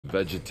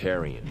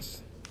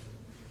vegetarians.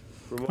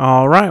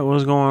 Alright,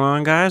 what's going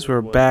on, guys?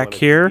 We're back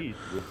here.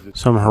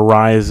 Some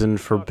Horizon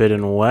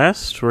Forbidden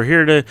West. We're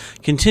here to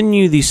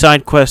continue the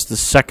side quest, the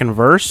second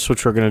verse,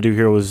 which we're going to do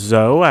here with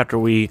Zoe after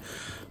we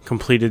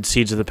completed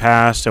Seeds of the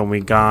Past and we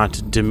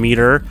got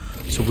Demeter.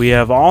 So we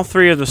have all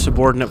three of the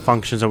subordinate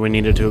functions that we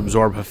needed to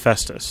absorb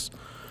Hephaestus.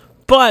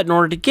 But in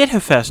order to get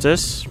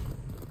Hephaestus,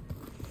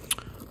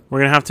 we're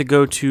going to have to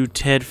go to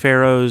Ted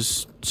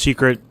Pharaoh's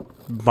secret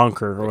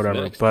bunker or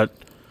whatever. But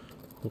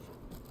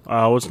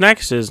what's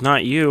next is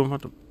not you. I'm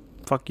about to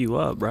fuck you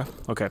up, bruh.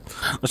 Okay,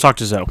 let's talk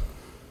to Zoe.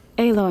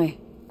 Aloy,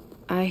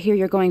 I hear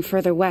you're going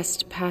further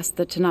west past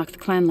the Tenakth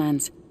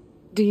clanlands.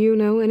 Do you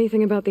know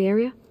anything about the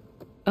area?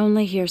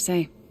 Only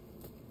hearsay.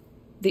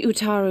 The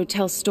Utaru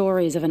tell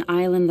stories of an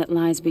island that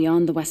lies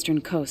beyond the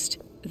western coast.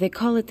 They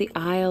call it the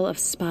Isle of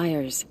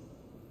Spires.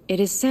 It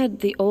is said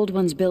the Old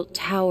Ones built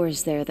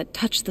towers there that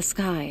touch the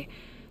sky,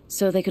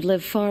 so they could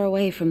live far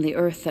away from the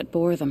earth that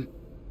bore them.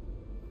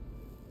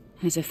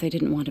 As if they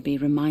didn't want to be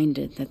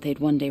reminded that they'd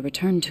one day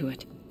return to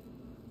it.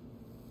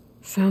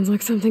 Sounds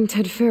like something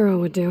Ted Pharaoh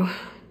would do.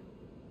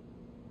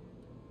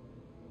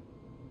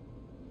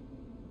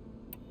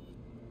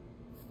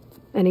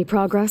 Any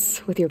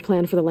progress with your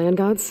plan for the land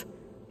gods?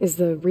 Is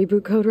the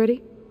reboot code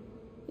ready?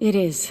 It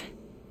is.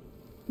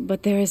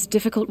 But there is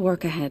difficult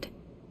work ahead.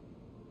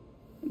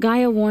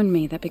 Gaia warned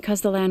me that because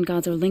the land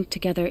gods are linked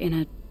together in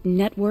a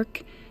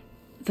network,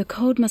 the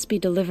code must be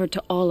delivered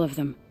to all of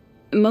them.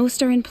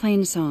 Most are in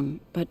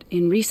Plainsong, but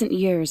in recent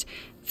years,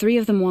 3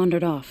 of them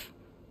wandered off.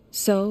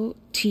 So,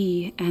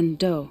 T, and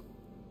Do.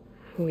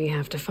 We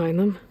have to find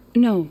them?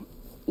 No,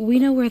 we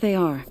know where they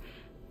are,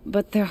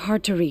 but they're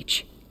hard to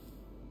reach.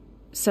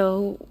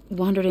 So,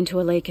 wandered into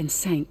a lake and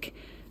sank.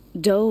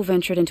 Do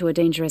ventured into a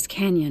dangerous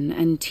canyon,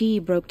 and T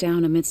broke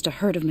down amidst a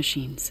herd of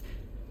machines.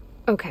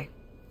 Okay,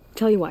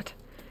 tell you what.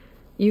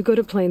 You go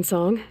to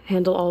Plainsong,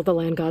 handle all the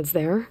land gods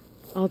there.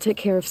 I'll take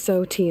care of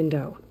So, T, and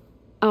Do.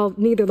 I'll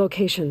need their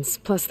locations,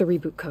 plus the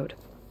reboot code.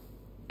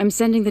 I'm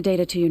sending the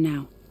data to you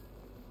now.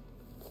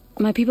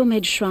 My people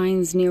made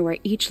shrines near where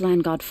each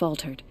land god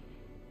faltered.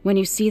 When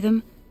you see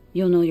them,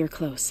 you'll know you're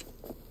close.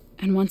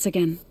 And once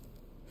again,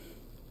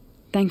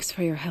 thanks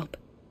for your help.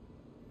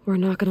 We're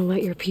not gonna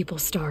let your people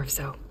starve,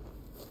 Zoe.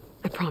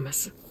 I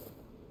promise.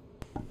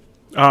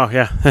 Oh,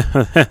 yeah.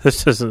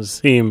 This doesn't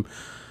seem...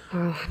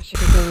 Oh, I should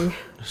be going.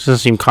 This doesn't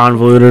seem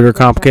convoluted or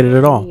complicated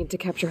at all. I need to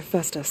capture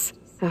Hephaestus.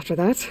 After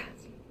that,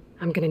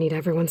 I'm gonna need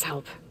everyone's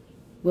help.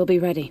 We'll be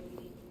ready.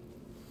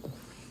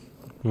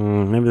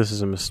 Maybe this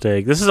is a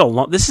mistake. This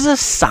is a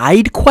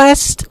side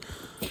quest?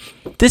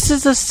 This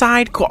is a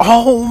side quest.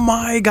 Oh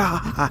my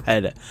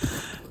god.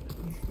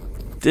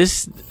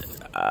 This...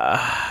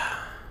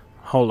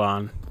 hold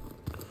on.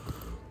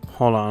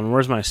 Hold on.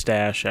 Where's my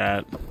stash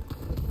at?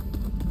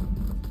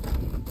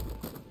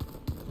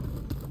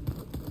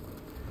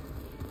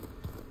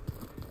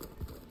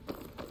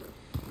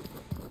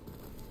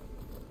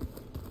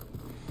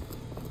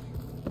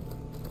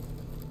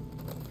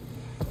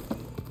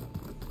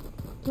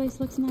 Place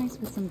looks nice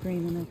with some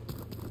green in it.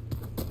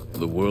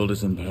 The world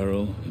is in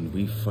peril, and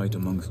we fight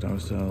amongst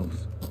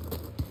ourselves.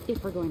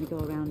 If we're going to go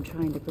around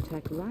trying to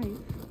protect life,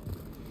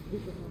 we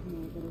should have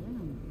more of it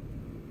around.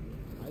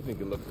 I think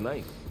it looks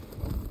nice.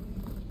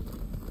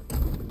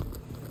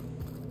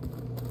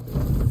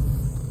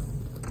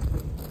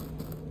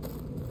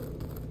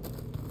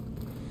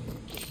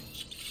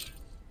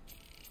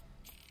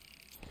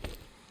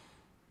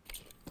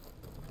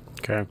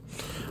 Okay.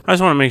 I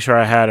just want to make sure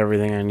I had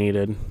everything I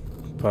needed.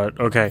 But,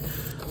 okay.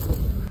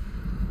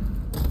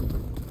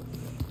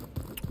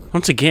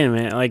 Once again,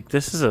 man, like,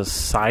 this is a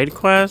side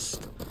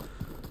quest?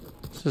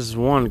 This is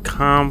one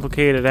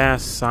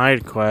complicated-ass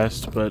side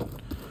quest, but...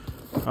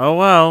 Oh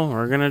well,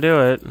 we're gonna do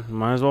it.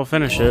 Might as well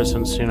finish it,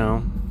 since, you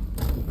know...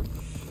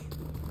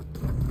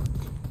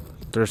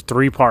 There's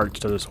 3 parts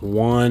to this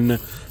one...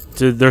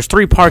 There's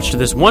 3 parts to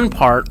this one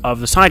part of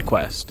the side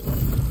quest.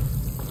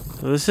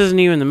 So this isn't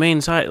even the main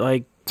side,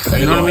 like...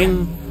 You know what I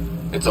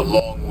mean? It's a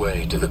long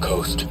way to the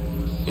coast.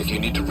 If you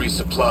need to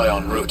resupply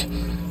en route,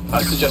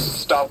 I suggest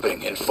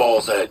stopping in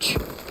Fall's Edge.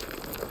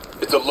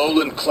 It's a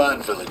lowland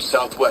clan village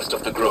southwest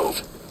of the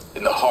Grove,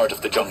 in the heart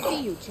of the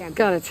jungle.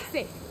 Got it.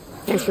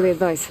 Thanks for the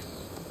advice.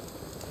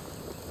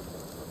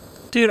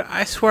 Dude,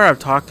 I swear I've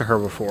talked to her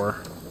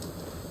before.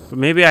 But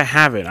maybe I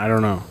haven't, I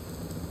don't know.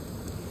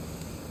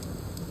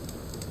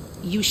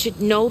 You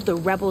should know the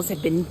rebels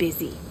have been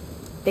busy.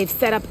 They've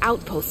set up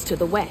outposts to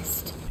the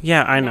west.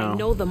 Yeah, I know. I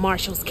know the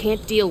marshals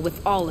can't deal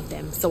with all of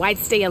them, so I'd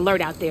stay alert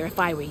out there if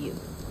I were you.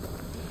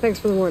 Thanks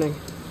for the warning.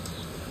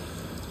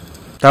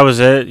 That was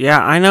it?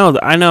 Yeah, I know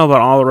about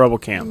all the rebel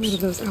camps. One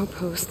of those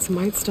outposts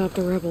might stop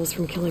the rebels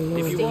from killing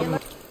more of them.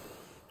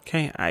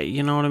 Okay,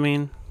 you know what I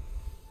mean?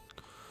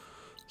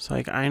 It's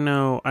like, I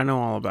know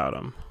all about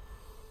them.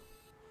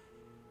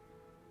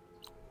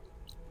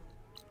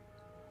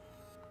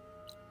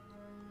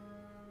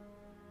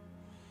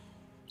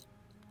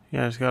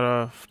 Yeah, I just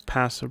gotta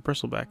pass the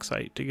bristleback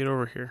site to get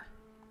over here.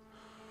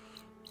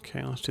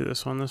 Okay, let's do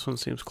this one. This one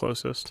seems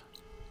closest.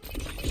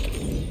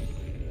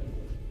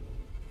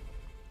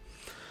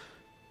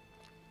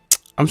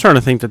 I'm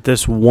starting to think that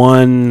this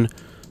one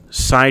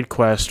side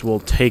quest will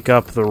take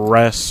up the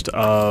rest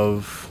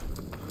of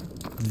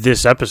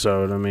this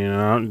episode. I mean,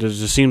 it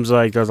just seems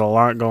like there's a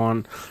lot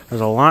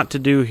to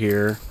do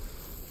here.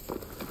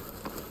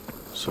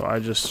 So I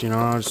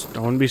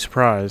wouldn't be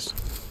surprised.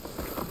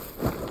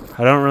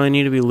 I don't really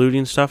need to be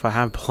looting stuff. I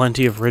have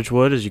plenty of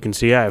Ridgewood. As you can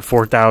see, I have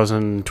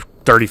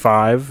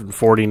 4,035 and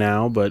 40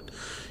 now, but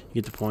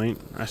you get the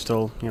point. I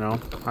still,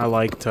 I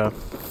like to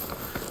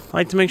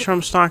make sure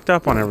I'm stocked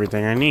up on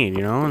everything I need,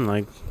 and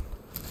like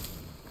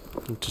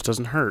it just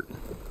doesn't hurt.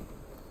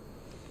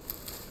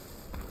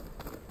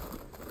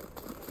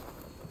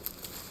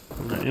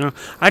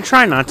 I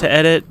try not to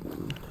edit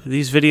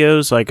these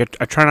videos. Like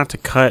I try not to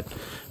cut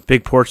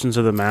big portions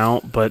of them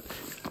out, but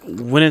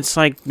when it's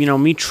like,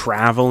 me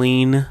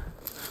traveling,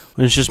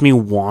 when it's just me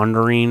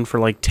wandering for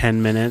like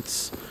 10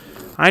 minutes,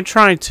 I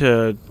try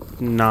to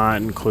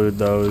not include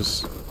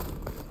those.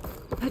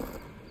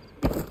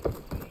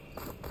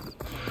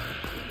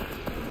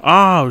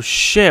 Oh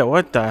shit,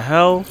 what the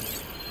hell?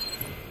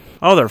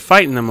 Oh, they're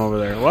fighting them over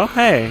there. Well,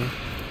 hey,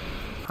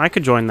 I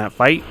could join that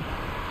fight.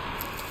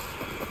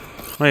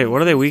 Wait,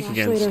 what are they weak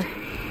against? Later.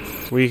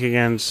 Weak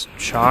against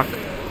shock?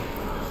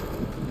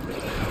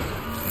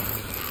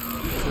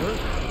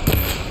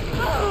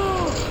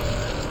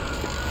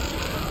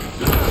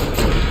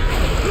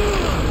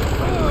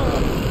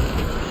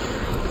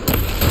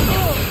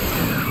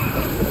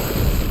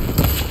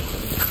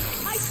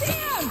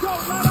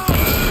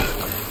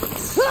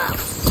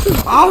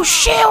 Oh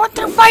shit, what,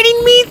 they're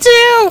fighting me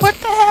too! What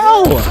the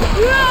hell?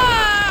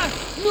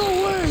 No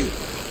way!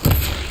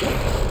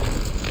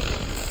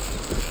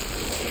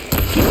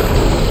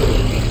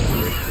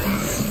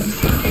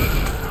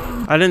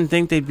 I didn't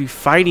think they'd be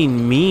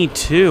fighting me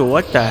too.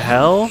 What the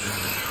hell?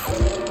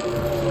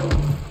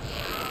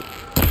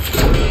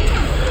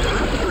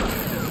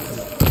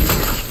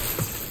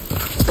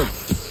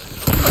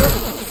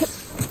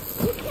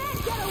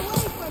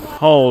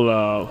 Hold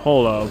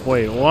up,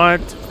 wait,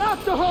 what?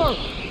 After her!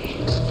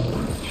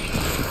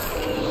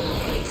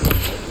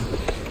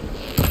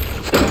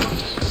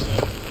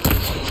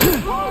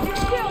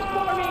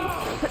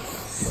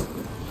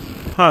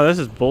 Huh, this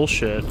is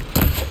bullshit.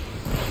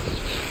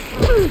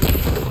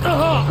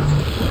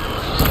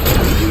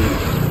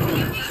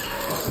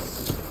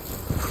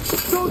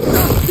 Don't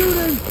stop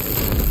shooting!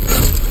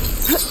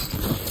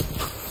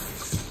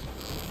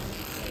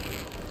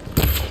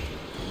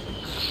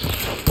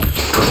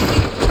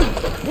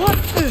 What?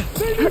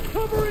 They need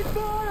covering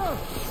fire!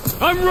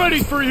 I'm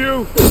ready for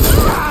you!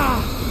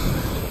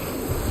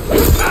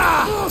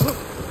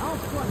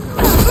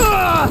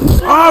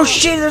 Oh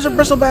shit, there's a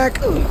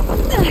bristleback!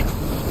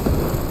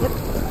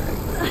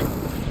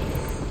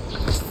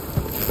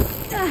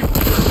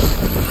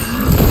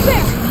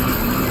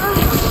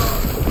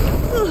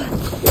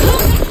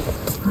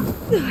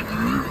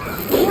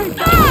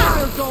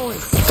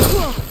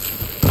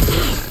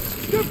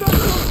 Give them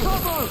some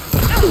cover!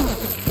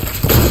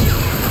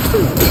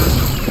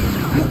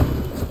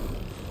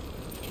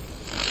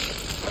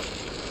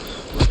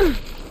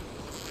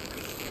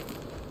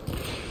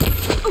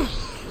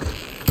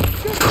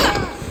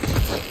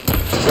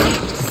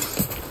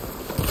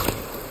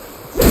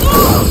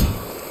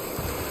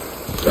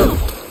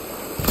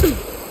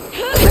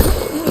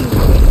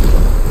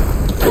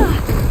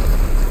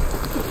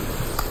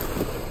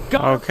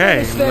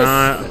 Okay,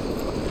 not...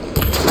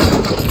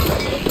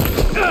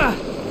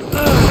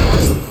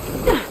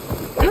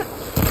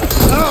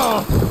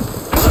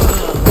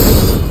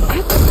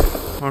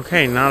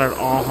 Okay, not at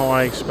all how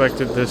I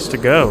expected this to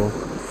go.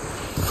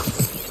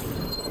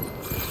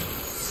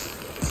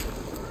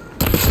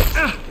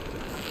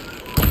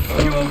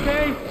 You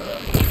okay?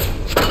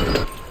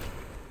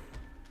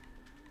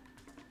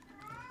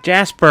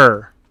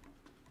 Jasper!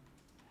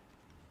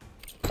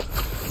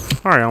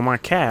 Sorry, on my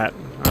cat.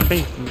 I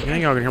think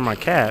y'all can hear my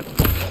cat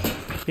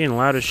being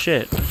loud as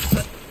shit.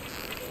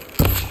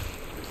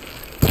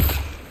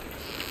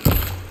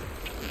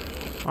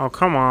 Oh,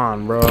 come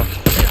on, bro.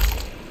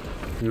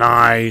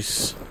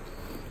 Nice.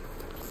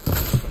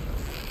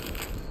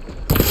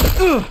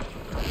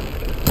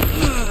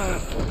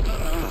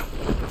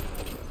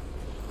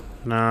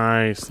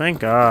 Nice. Thank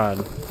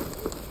God.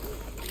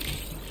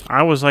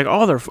 I was like,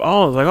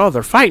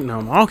 they're fighting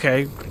them.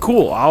 Okay,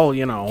 cool. I'll,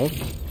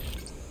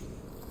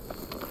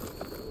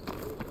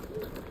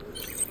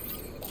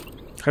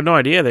 had no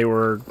idea they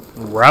were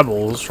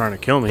rebels trying to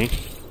kill me.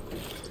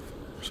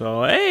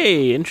 So,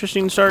 hey,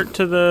 interesting start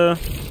to the...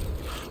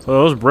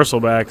 Well, those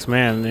bristlebacks,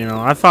 man,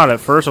 I thought at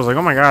first, I was like,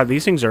 oh my god,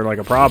 these things are like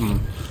a problem.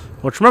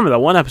 Which, remember, that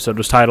one episode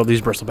was titled, These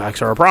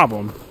Bristlebacks Are a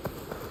Problem.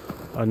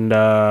 And,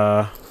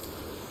 now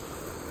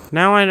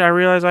I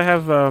realize I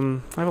have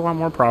a lot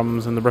more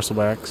problems than the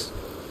bristlebacks.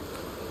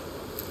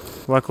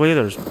 Luckily,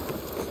 there's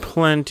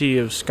plenty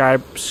of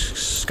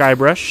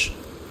skybrush.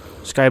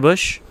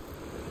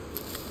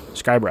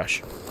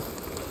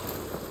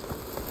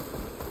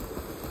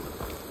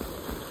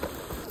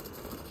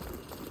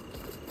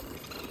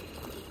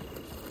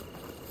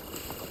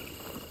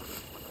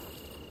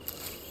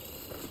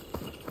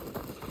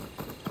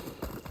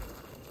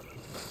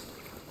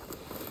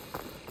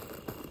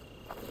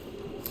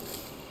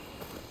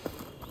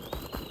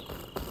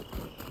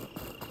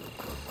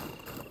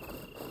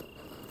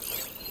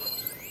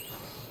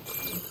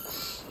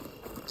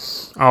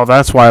 Oh,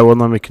 that's why it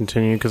wouldn't let me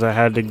continue, because I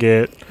had to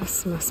get...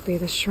 This must be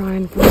the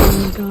shrine for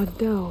the god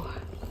Do.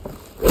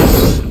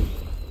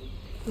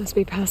 Must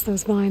be past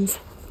those vines.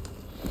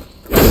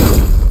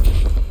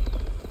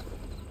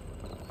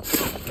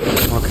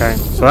 Okay,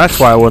 so that's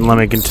why it wouldn't let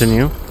me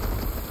continue.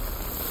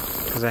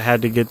 Because I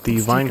had to get the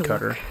vine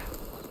cutter.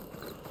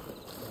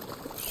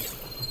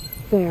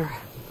 There,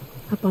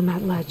 up on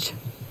that ledge.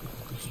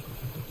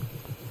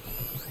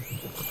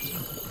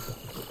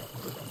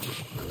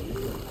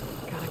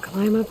 Gotta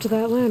climb up to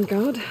that land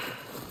god.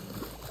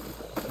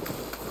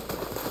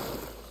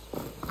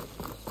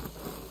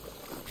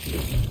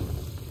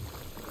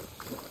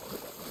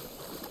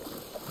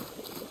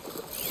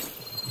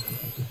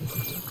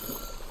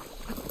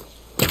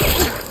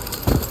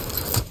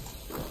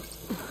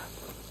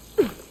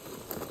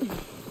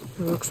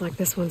 It looks like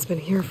this one's been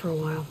here for a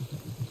while.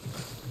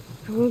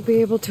 I won't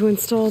be able to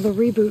install the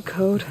reboot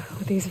code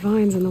with these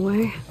vines in the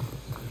way.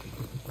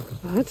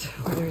 But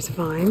where there's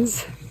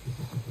vines,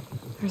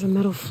 there's a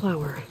metal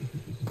flower.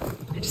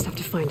 I just have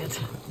to find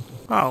it.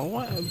 Oh,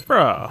 what?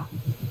 Bruh.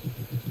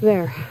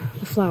 There,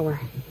 the flower.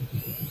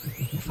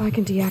 If I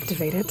can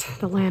deactivate it,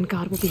 the land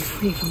god will be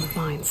free from the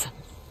vines.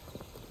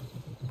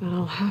 But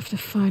I'll have to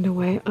find a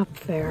way up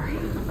there.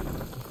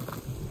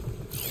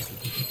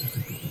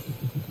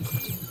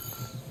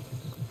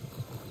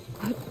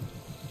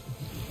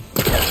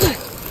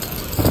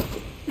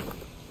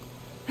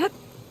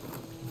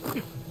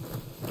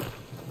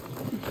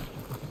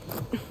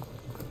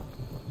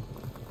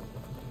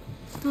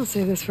 I'll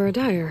save this for a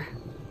dyer.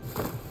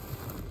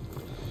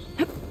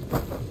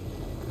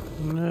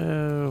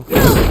 No.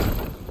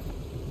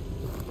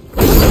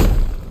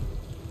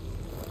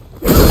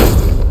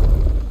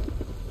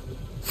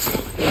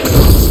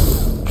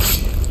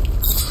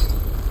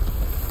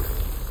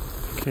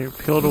 Okay,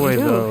 peeled away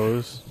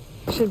those.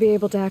 Should be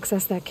able to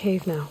access that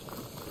cave now.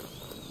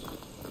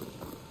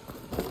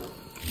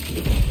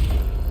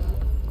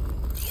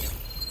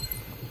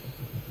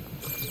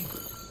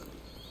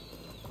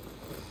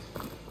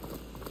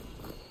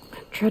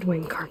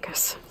 Treadwing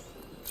carcass.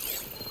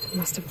 It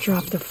must have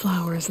dropped the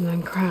flowers and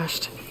then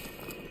crashed.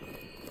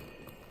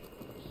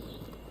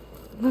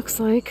 Looks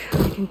like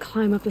I can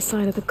climb up the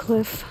side of the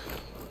cliff.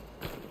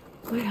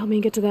 Might help me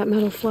get to that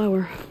metal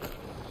flower.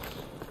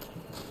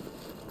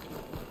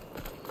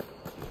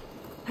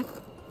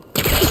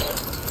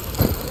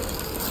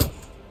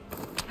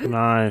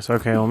 Nice.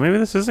 Okay, well maybe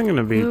this isn't going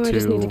to be too... I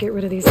just need to get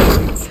rid of these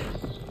things.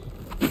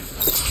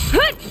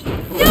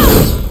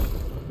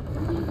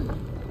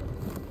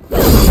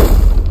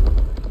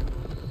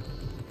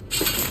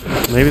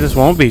 Maybe this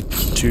won't be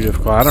too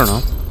difficult. I don't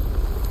know.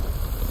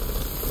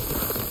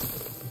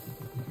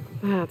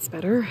 That's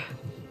better.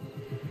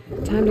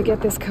 Time to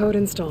get this code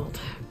installed.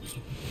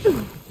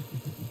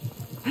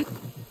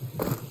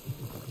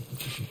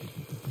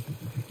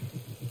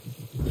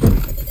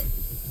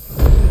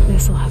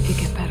 This'll help you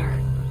get better.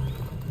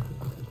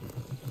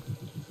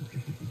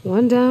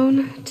 One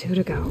down, two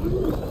to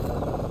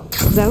go.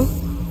 Zoe,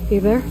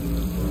 you there?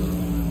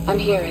 I'm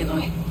here,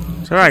 Aloy.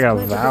 So I got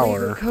Glad to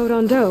Valor. the code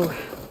on Do.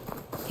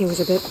 He was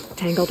a bit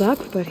tangled up,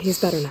 but he's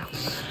better now.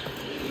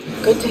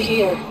 Good to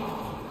hear.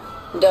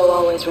 Do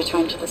always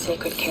returned to the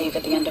sacred cave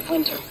at the end of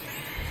winter,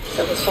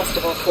 so his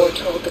festival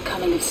foretold the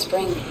coming of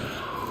spring.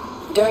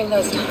 During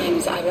those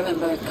times, I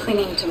remember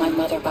clinging to my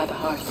mother by the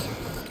hearth.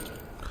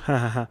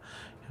 I'm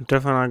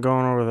definitely not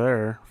going over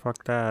there.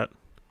 Fuck that.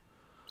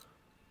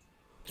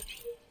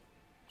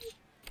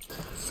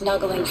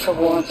 Snuggling for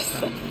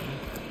warmth and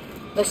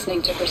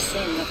listening to her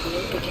sing of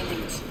new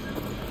beginnings.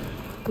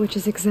 Which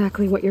is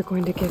exactly what you're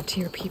going to give to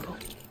your people.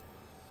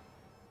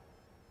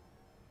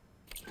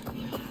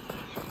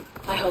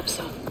 I hope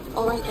so.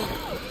 All right then.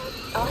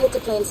 I'll head to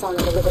Plainsong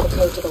and deliver the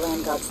code to the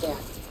land gods there.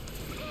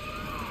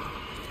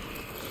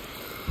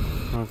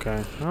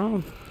 Okay.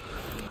 Oh,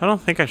 I don't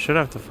think I should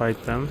have to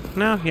fight them.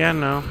 No, yeah,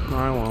 no. No,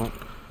 I won't.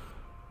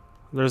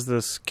 There's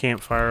this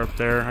campfire up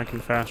there. I can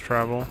fast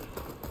travel.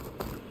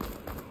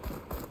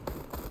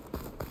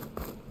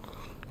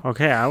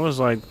 Okay, I was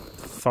like,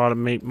 thought it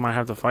might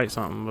have to fight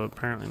something, but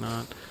apparently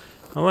not.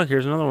 Oh look,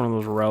 here's another one of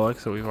those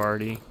relics that we've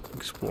already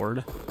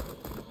explored.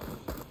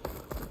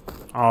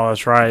 Oh,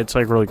 that's right. It's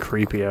like really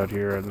creepy out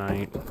here at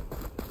night.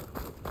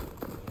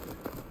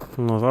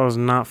 Well, I was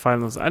not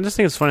fighting this. I just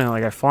think it's funny.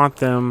 Like, I fought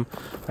them,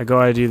 I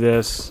do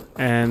this,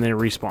 and they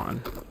respawn.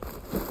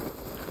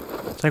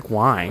 It's like,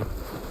 why?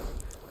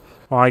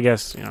 Well, I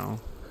guess, you know.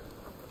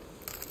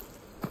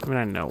 I mean,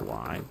 I know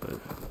why, but.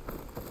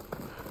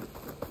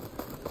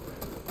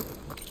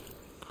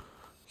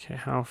 Okay,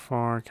 how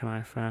far can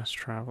I fast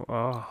travel?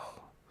 Oh.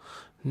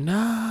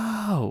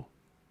 No!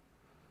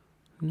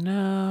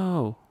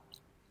 No!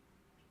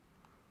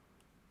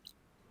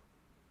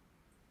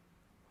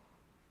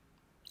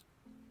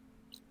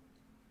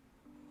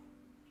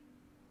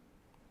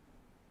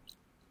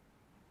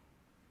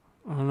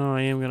 Oh no,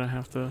 I am gonna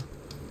have to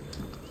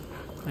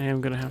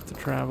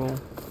travel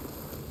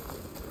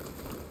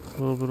a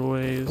little bit of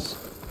ways.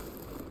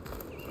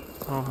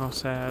 Oh, how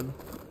sad.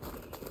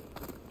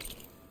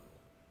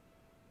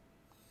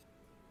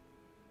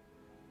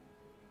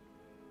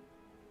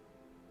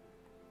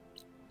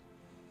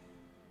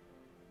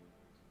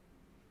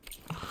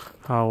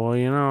 Oh, well,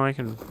 you know, I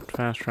can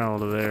fast travel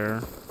to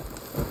there.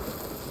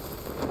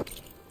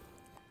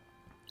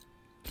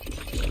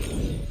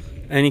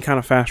 Any kind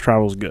of fast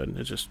travel is good.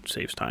 It just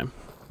saves time.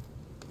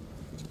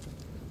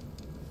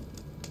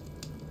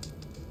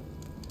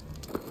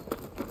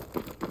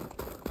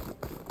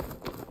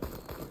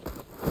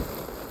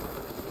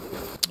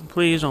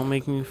 Please don't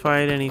make me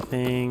fight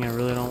anything. I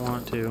really don't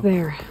want to.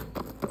 There.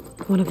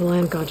 One of the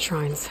land god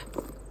shrines.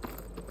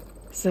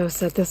 Zoe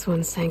said this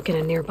one sank in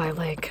a nearby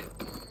lake.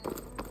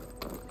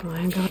 The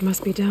land god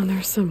must be down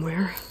there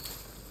somewhere.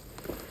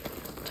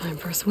 Time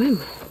for a swim.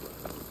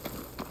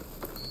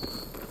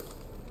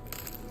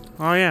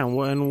 Oh yeah,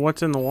 and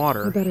what's in the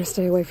water? You better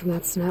stay away from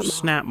that snap maw.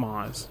 Snap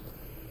maws.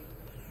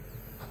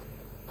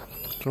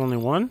 Is there only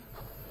one?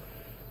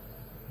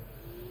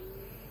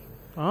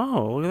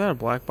 Oh, look at that, a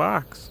black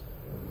box.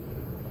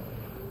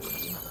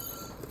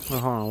 Oh,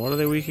 hold on, what are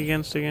they weak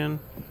against again?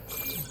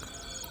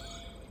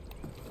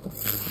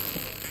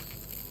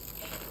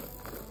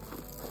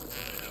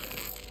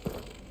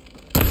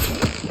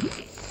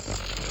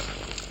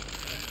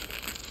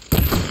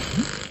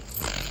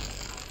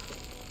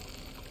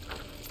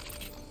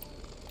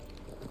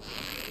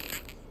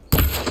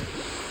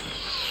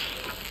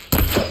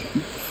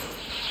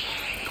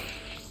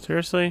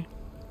 Seriously?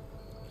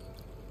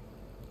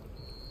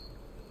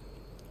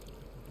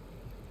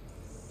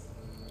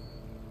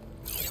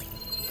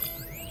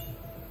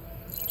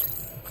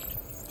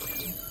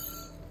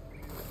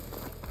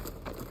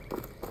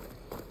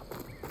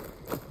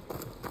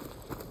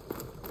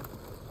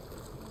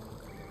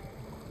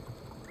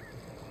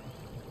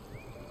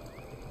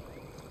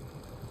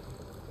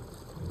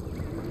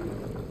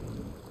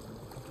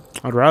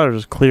 I'd rather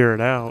just clear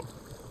it out.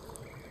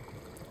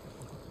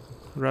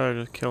 I'd rather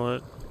just kill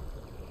it.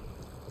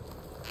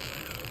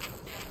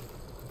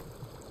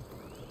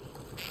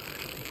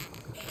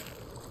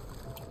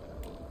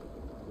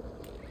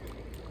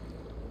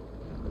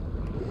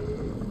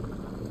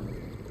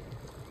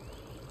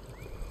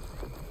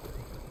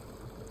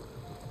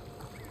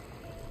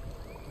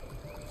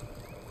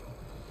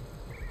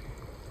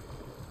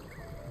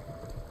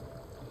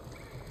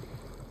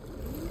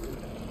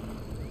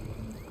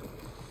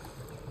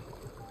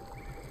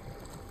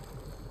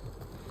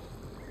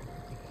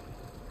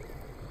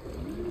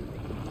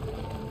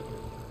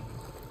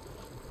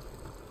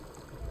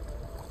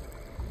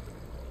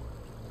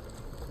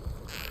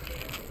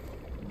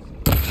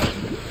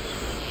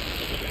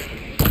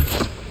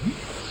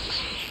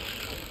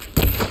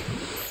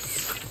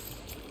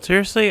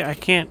 Seriously, I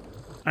can't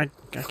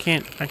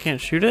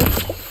shoot it?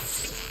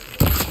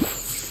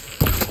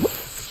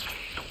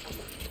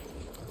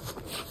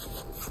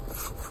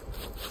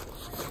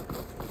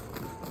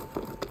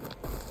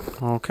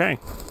 Okay.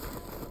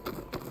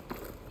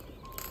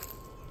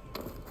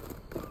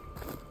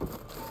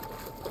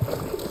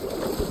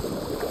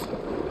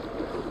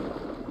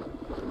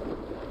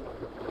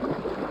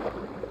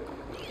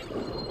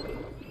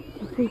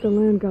 I think the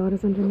land god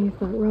is underneath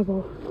that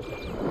rubble.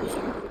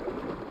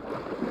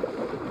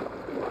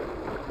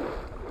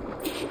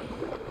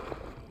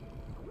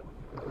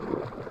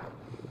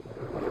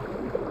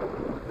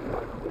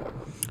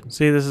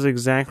 See, this is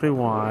exactly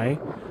why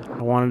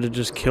I wanted to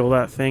just kill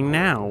that thing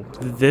now.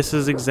 This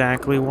is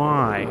exactly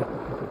why.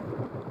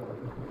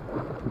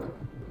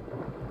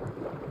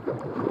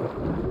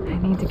 I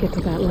need to get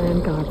to that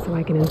land god so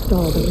I can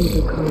install the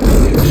reboot code.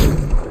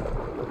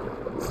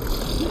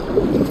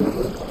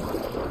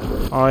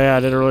 Oh yeah, I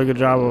did a really good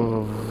job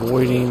of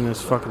avoiding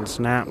this fucking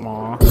snap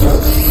maw.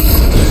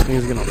 This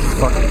thing's gonna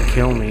fucking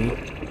kill me.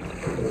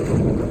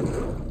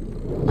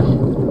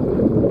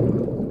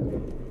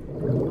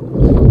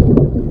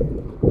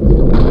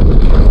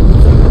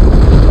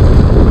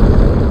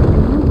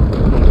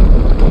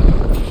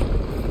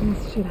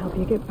 Should help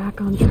you get back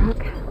on track.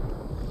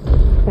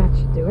 That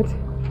should do it.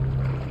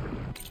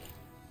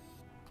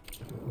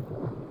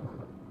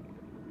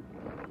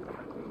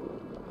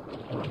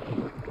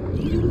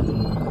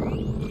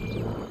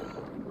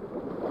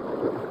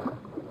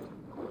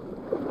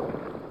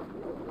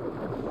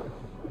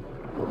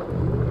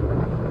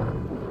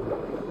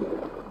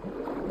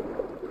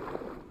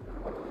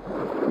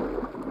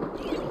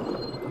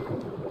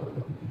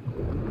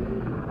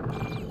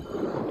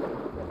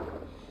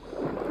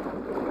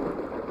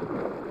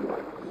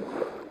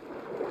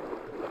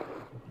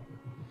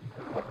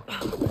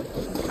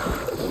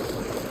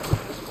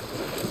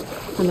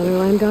 Another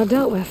land god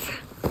dealt with.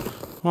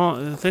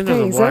 Well, I think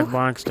there's a black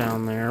box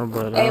down there,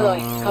 but I don't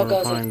know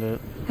where to find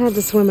it. Had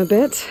to swim a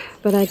bit,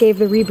 but I gave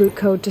the reboot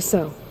code to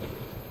So.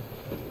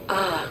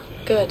 Ah,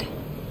 good.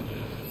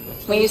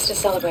 We used to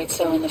celebrate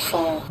So in the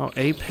fall. Oh, at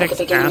Apex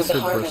the beginning of Acid the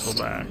harvest,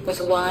 Bristleback.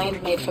 with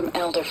wine made from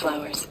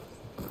elderflowers.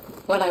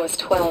 When I was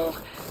 12,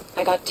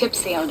 I got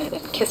tipsy on it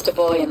and kissed a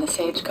boy in the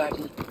sage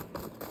garden.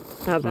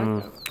 How'd that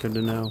go? Good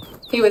to know.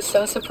 He was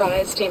so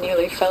surprised he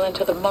nearly fell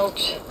into the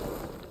mulch.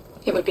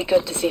 It would be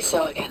good to see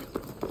So again,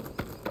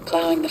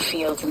 plowing the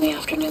fields in the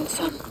afternoon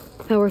sun.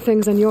 How are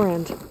things on your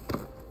end?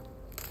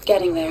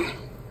 Getting there.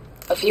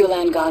 A few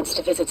land gods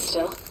to visit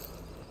still.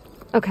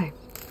 Okay.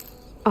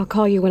 I'll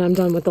call you when I'm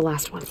done with the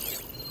last one.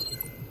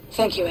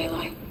 Thank you,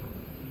 Aloy.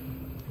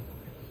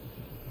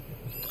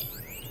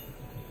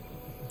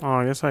 Oh,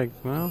 I guess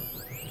well...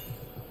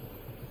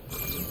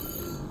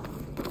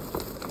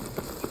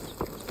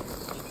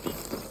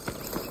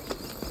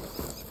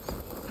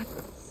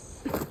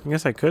 I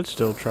guess I could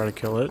still try to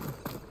kill it.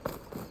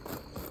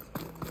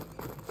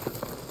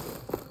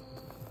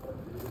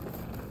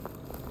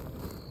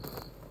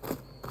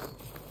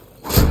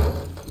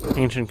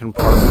 Ancient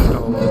compartment.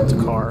 Oh, well, it's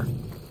a car.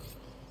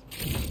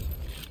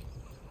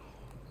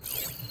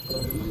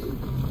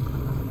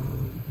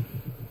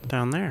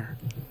 Down there.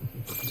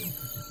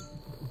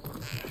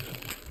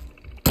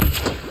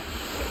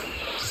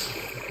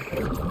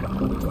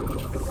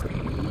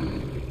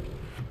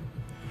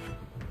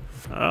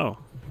 Oh.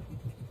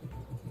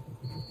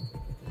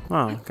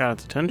 Oh, got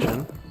its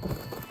attention.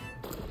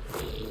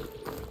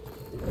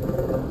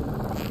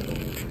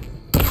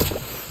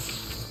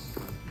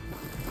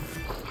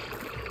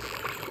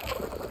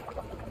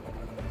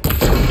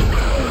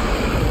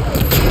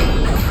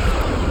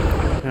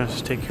 Let's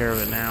just take care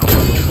of it now.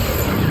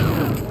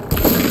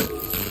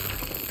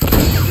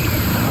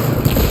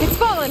 It's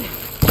fallen!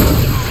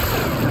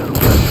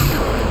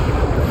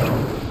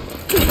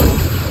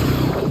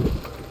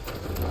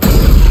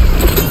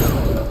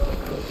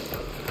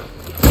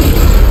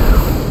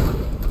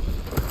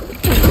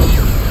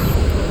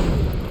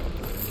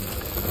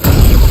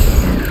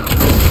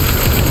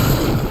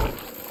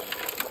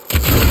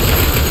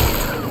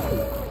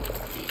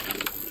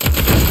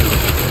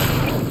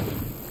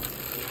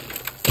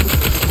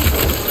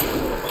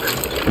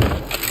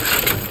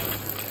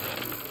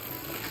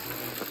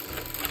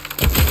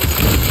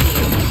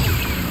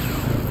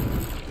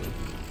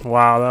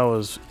 Wow, that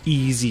was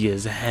easy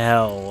as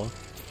hell.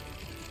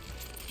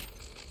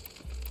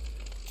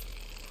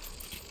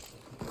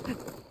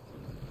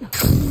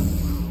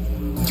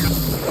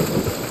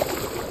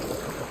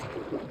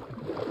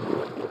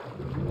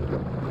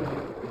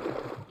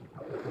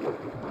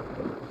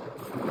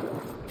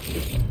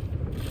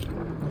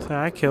 So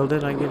I killed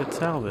it, I get it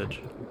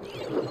salvage.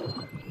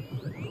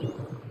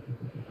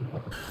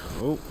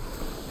 Oh.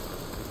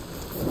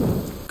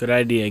 Good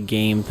idea,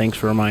 game. Thanks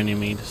for reminding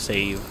me to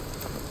save.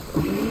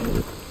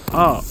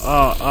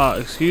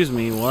 Excuse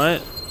me,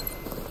 what?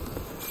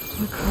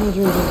 Where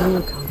cauldron did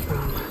that come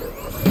from?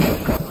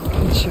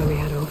 Can you show me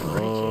how to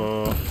avoid you?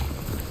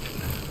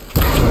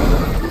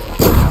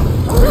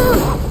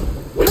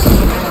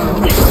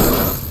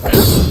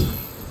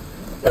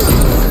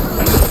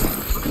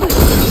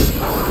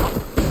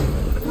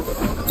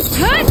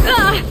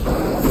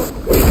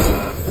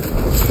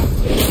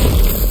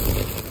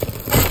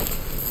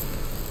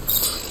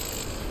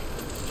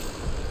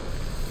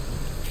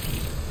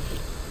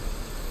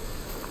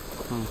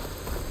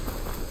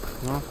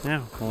 Well,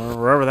 yeah, well,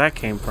 wherever that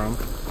came from.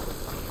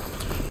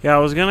 Yeah, I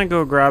was gonna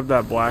go grab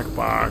that black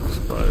box,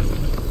 but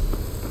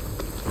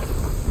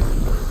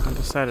I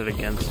decided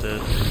against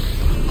it.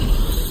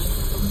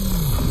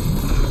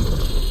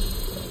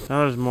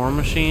 Now there's more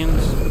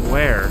machines?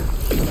 Where?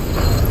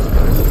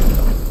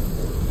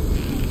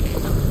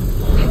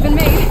 I've been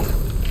made.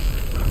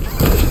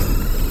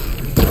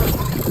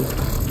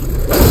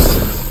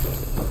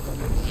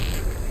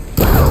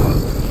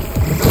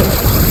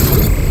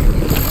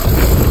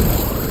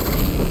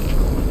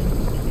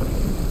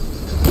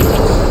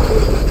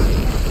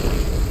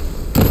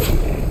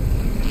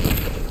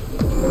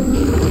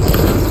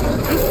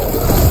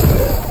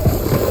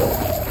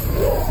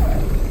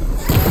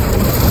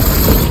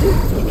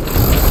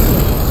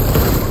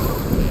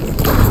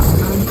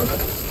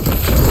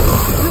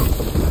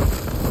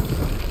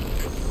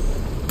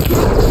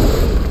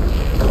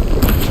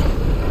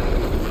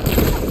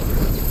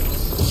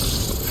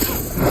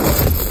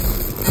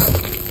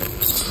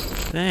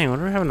 Dang, what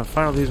are we having to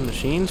fight all these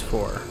machines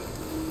for?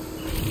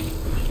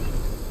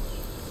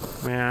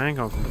 Man, I ain't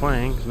gonna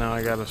complain, because now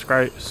I got a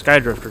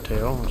Skydrifter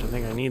tail, which I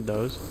think I need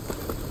those.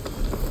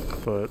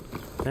 But,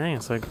 dang,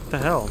 it's like, what the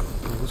hell?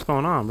 Like, what's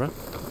going on, bro?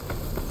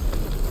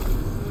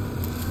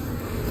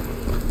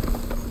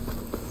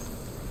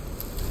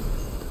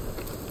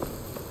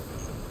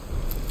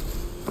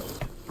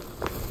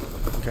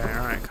 Okay,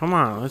 alright, come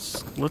on,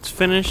 let's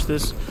finish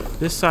this.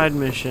 This side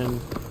mission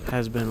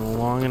has been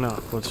long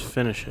enough. Let's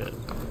finish it.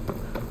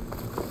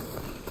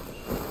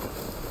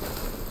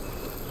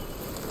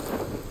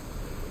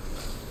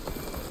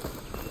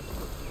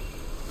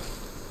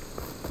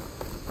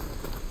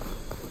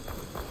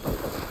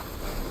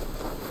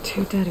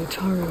 Two dead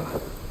Utaru.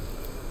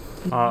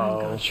 And the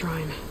God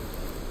shrine.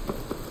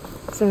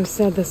 So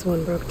said this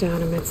one broke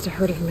down amidst a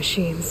herd of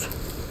machines.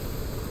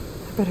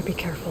 I better be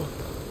careful.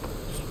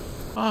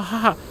 Oh,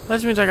 haha.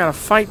 That means I gotta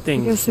fight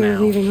things now. I guess they're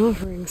leaving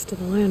offerings to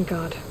the land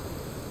god.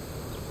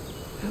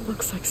 That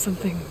looks like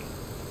something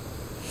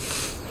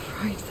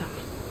fried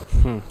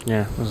them.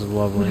 Yeah, this is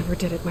lovely. Whatever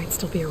did it might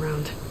still be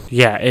around.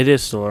 Yeah, it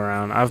is still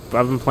around. I've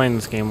been playing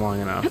this game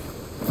long enough.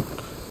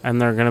 And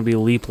they're gonna be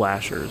leap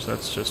lashers.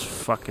 That's just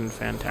fucking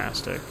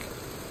fantastic.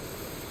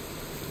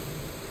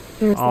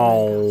 There's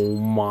Oh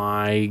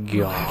my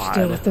I'll have to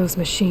deal with god. those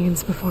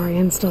machines before I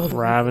install the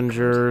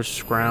Ravengers,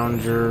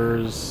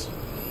 Scroungers.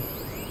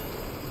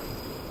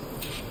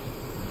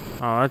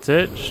 Oh, that's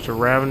it? Just a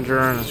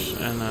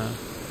Ravenger and a...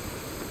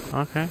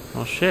 Okay,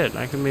 well shit,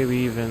 I can maybe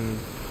even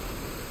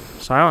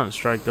silent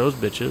strike those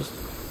bitches.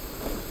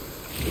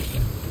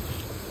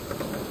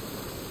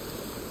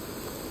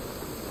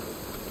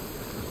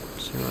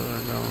 See where they're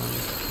going.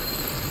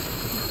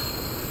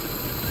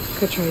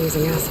 Could try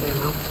using acid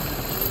ammo.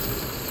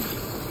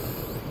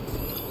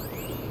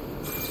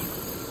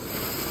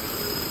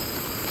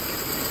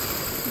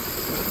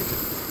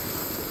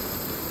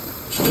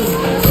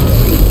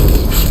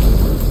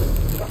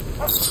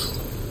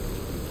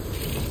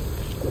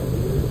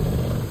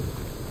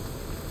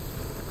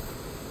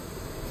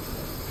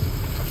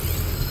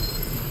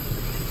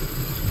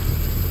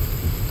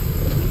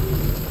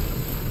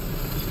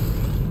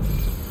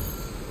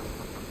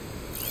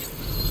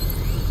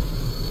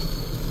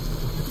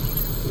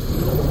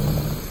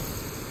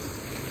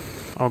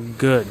 Oh,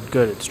 good,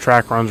 good. Its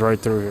track runs right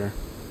through here.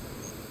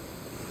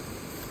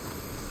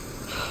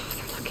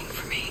 They're looking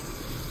for me.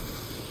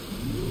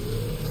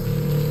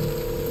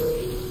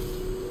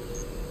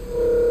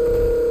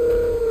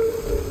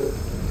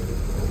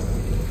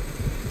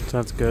 So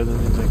that's good. That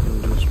means I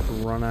can just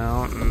run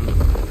out and...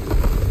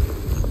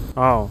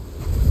 Oh.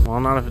 Well,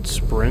 not if it's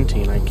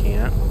sprinting, I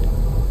can't.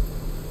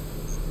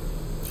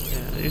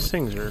 Yeah, these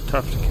things are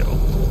tough to kill.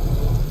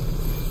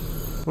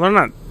 Well, they're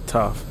not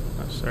tough,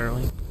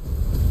 necessarily.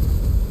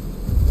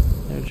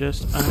 They're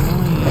just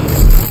annoying.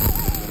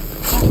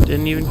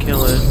 Didn't even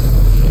kill it.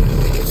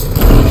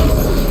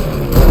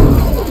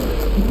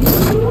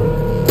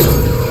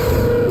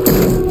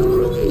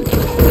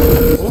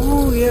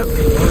 Oh, yep.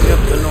 Oh, yep,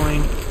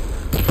 annoying.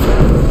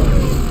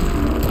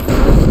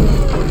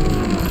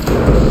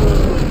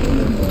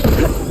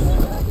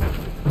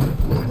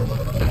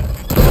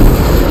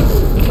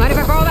 Mind if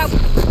I borrow that?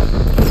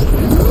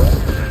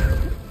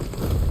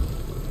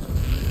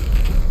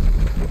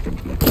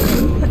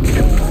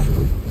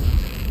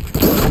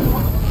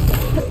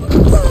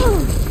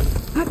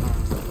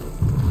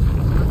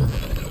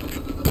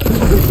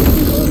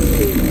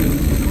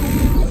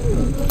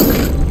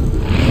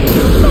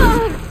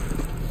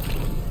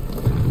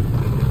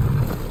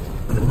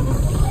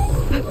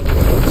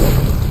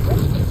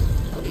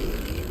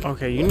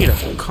 Okay, you need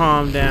to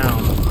calm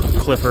down,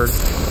 Clifford.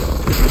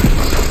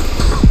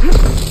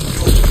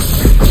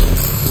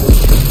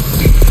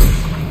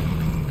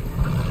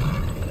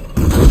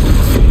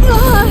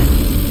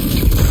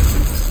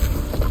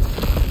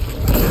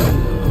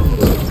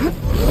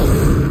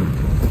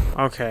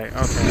 Okay,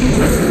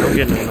 okay. I'm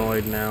getting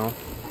annoyed now.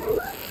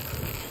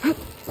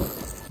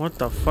 What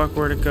the fuck?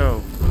 Where'd it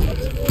go?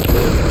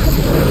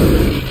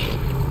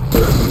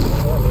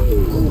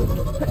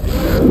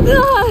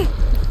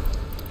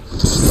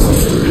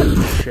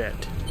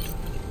 Shit.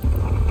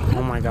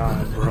 Oh my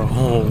god, bro.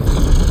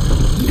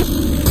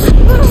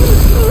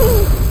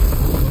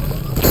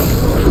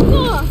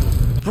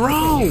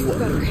 Bro!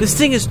 This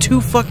thing is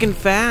too fucking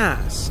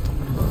fast.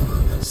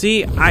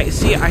 See, I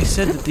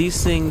said that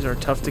these things are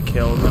tough to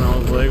kill, and then I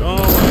was like,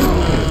 oh,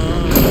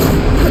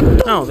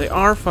 no, they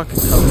are fucking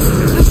tough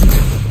to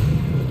kill.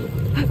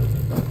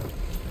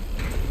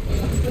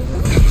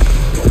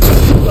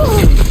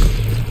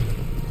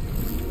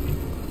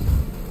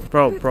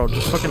 Bro,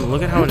 just fucking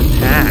look at how it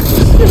attacks.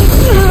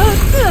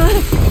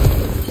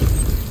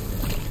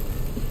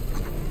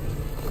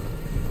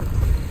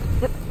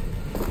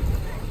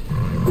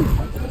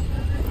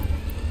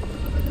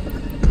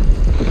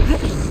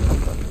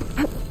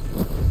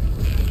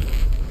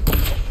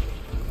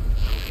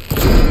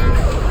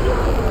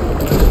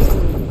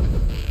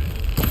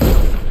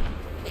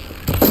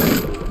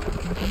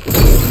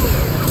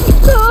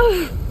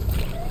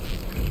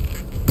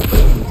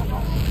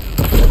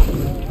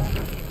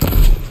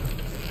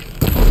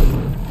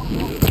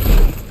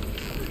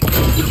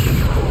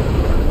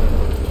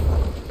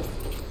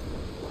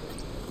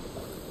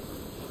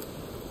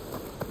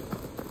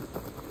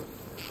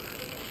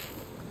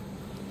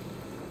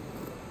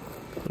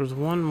 There's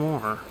one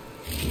more.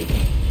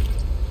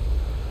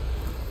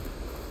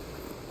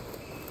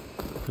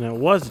 And it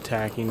was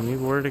attacking me.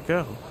 Where'd it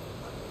go?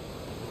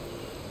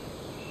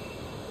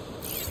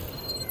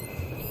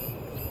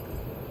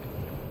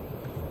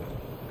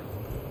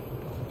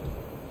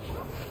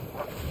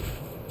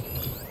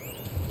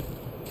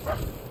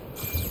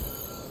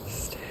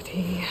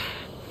 Steady.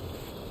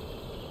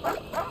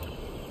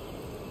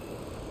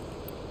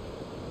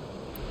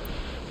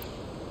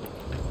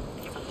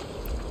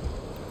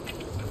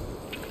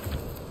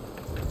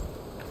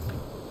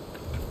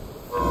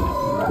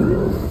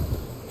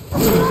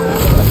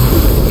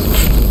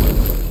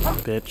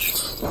 Bitch.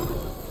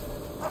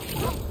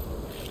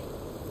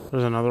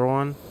 There's another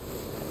one?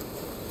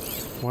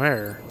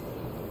 Where?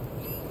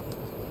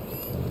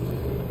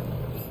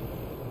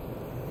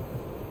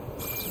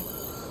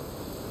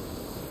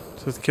 It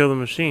says kill the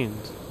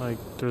machines. Like,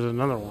 there's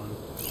another one.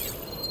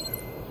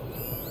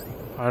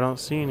 I don't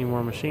see any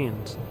more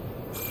machines.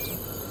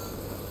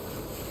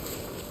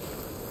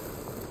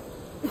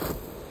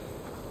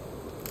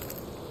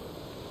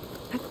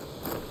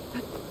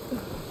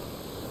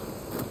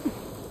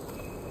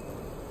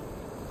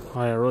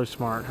 really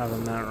smart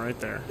having that right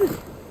there.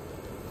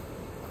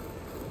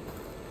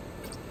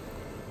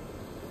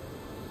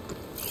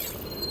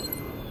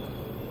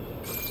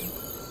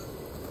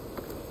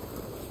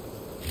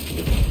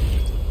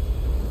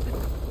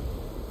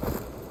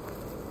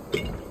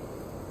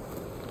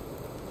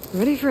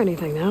 Ready for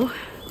anything now.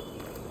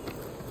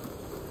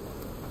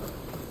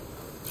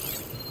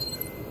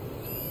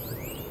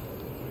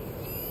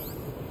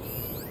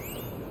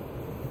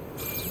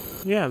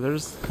 Yeah,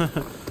 there's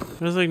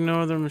there's like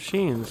no other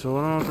machines, so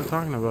I don't know what they're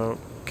talking about.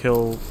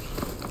 Kill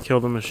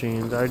the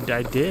machines.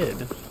 I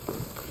did.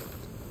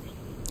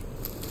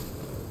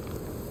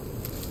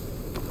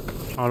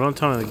 Oh, don't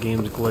tell me the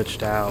game's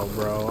glitched out,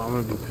 bro.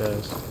 I'm gonna be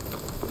pissed.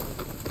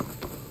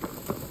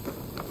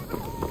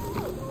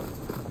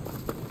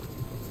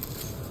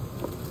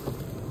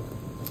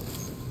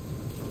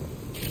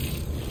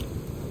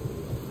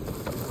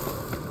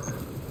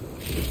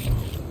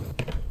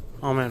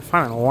 Oh man,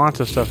 finding lots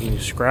of stuff in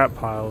these scrap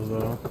piles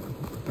though.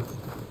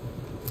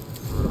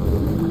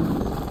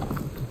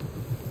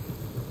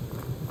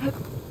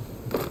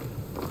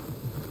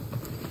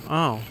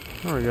 Oh,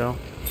 there we go.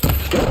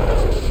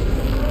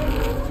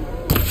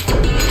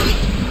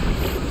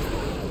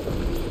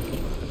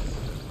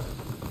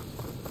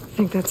 I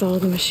think that's all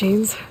the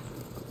machines.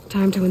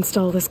 Time to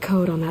install this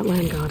code on that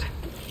land god.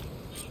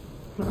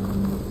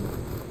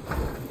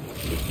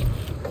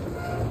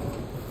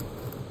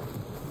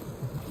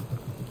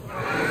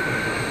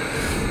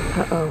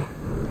 Uh-oh.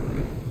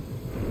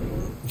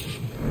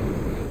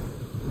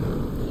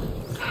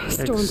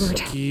 Stormbird.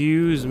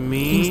 Excuse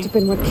me? Must have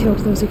been what killed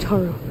those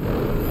Utaru.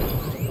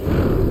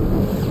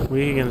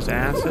 Weak against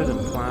acid and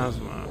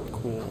plasma.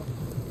 Cool.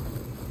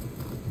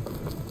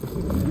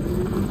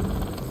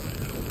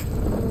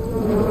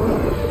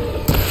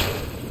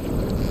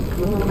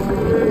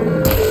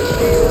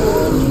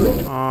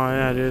 Oh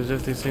yeah, dude, as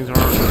if these things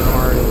aren't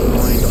already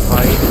annoying to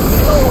fight.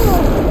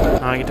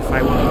 Now I get to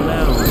fight one of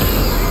them.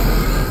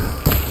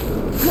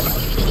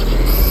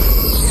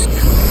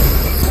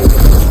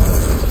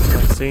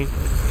 Let's see.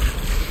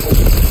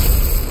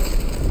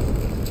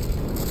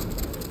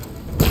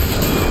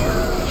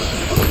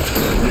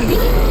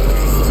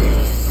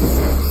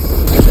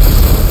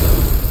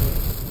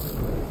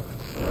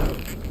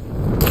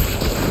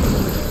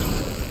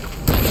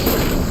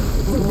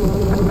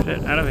 Shit,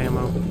 out of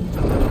ammo.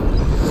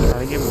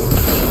 Gotta get more.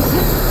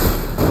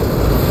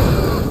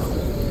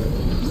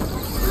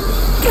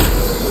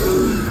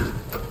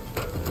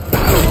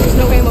 There's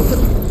no ammo for...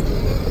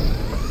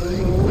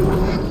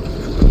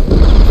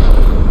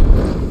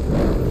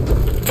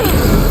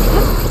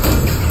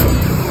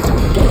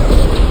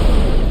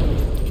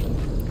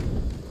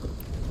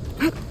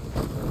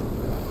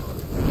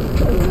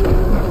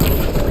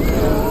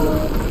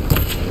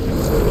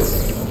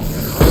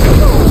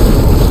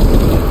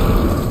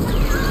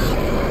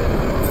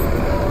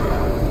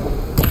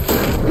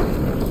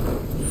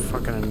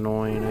 Fucking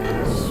annoying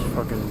ass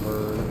fucking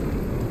bird.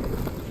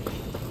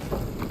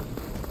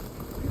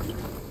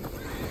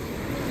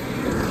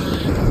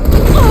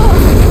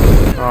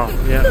 Oh,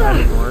 yeah, that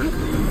didn't work.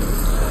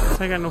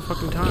 I got no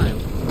fucking time.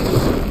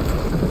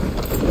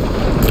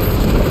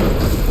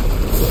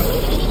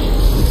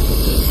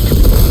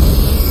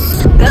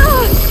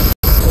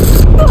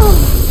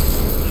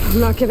 I'm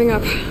not giving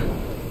up.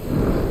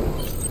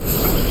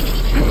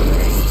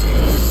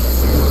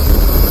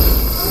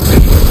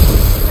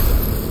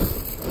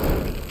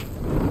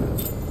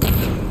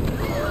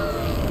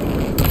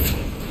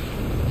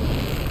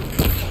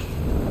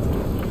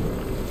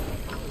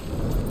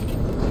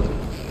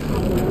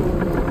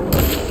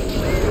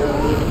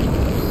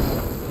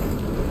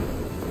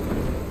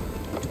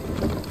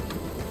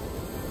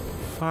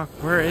 Fuck,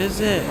 where is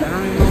it? I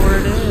don't even know where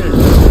it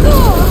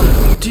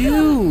is.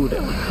 Dude!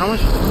 How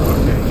much?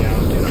 Okay, yeah,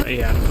 I'll do it.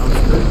 Yeah, I'm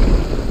screwed.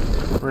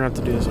 We're gonna have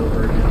to do this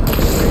over again.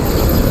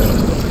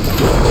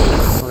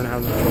 We're gonna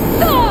have to.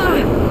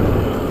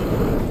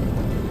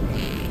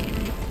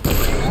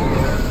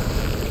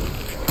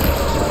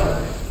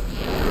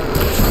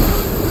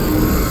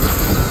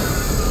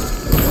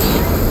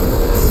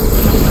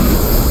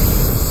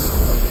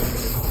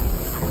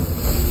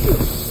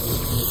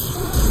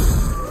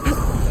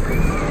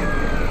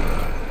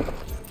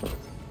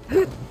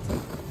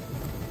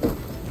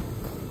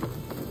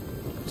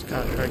 Just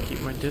gotta try to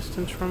keep my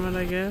distance from it,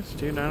 I guess.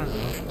 Dude, I don't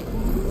know.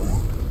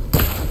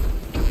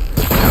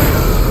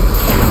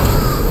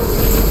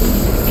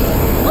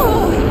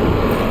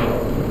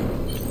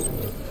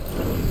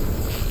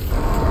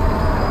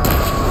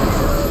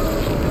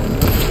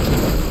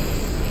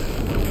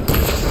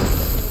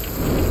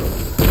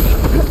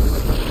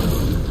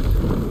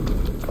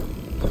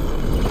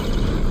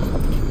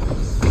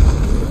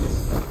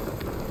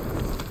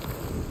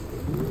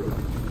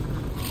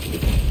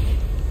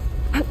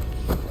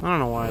 I don't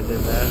know why I did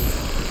that.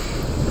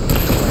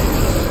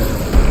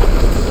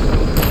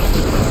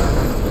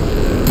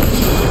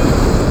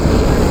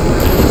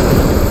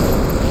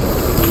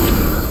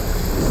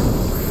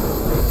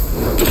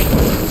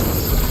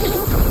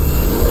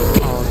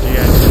 Oh, gee, I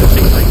did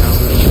things like that.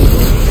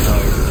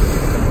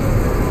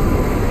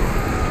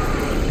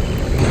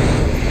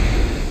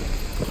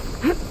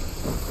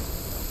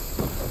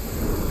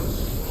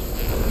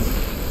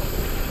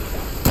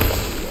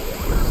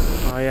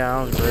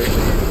 That was great.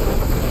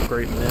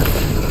 Great miss.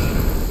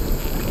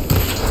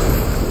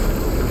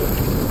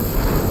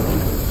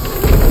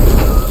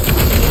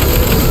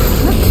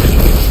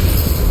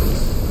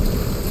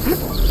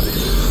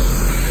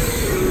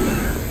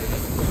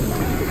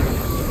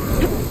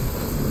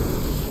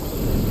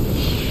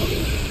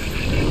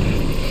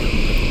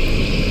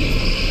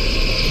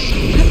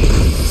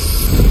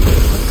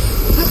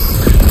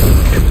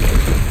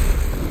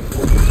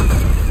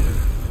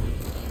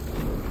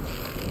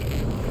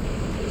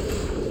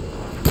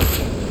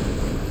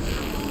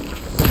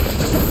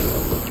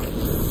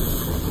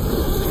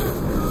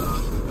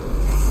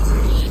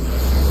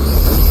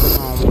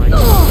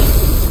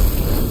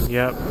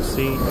 Yep,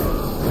 see?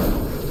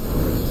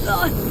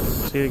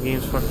 See, the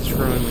game's fucking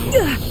screwing me.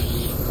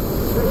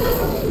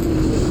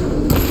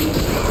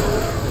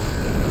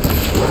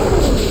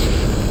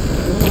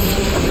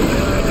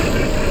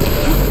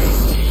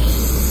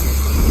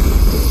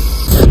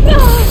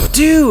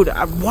 Dude,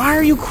 why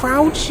are you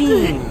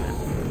crouching?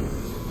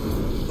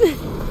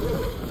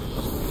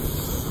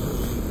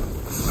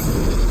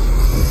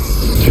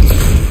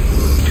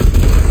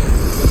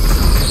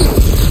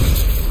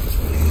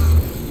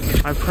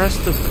 I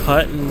pressed the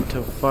button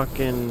to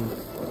fucking...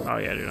 Oh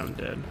yeah, dude, I'm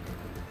dead.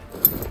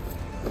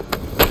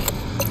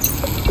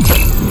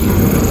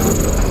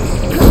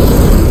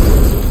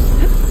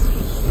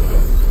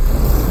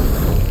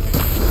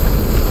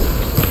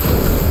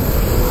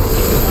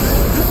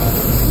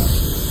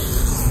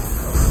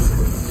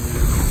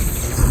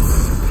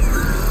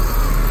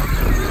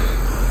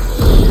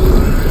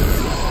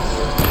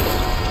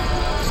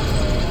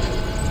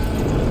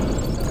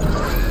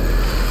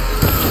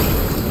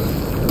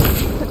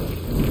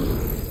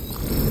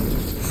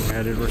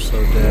 Dude, we're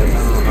so dead. I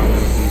don't know how I'm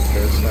gonna beat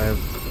this.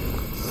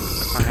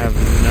 I have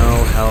no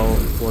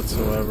health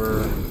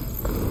whatsoever.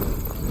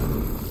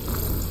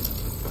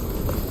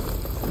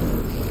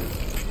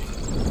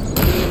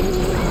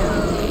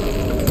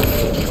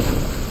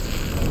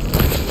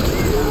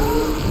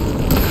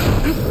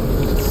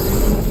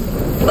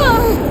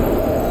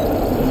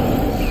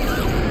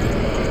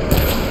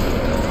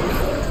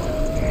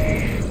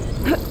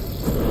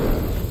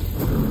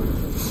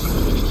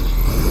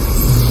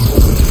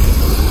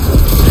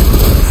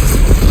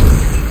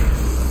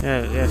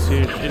 Yeah,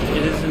 dude, it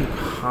is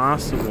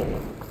impossible.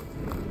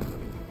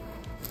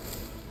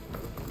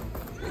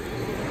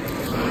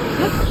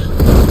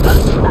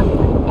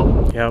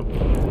 Yep.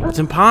 It's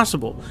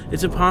impossible.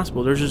 It's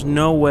impossible. There's just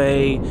no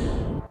way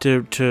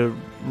to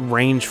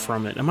range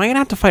from it. Am I gonna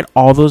have to fight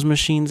all those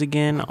machines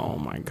again? Oh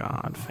my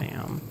god,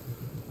 fam.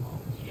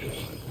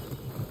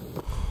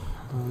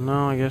 Oh,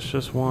 no, I guess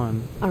just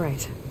one.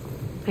 Alright.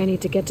 I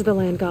need to get to the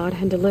land god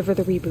and deliver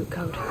the reboot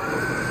code.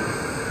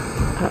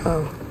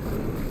 Uh-oh.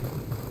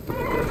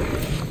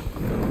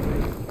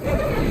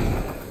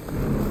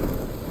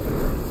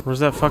 Where's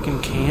that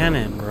fucking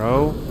cannon,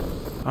 bro?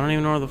 I don't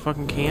even know where the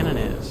fucking cannon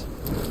is.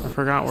 I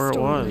forgot where it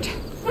was.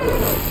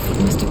 It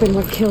must have been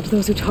what killed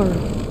those Utaru.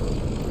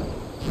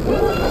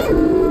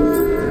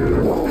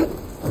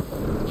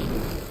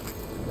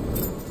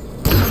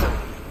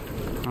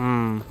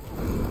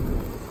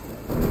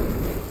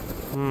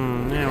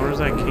 Yeah, where's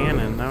that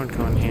cannon? That would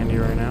come in handy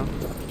right now.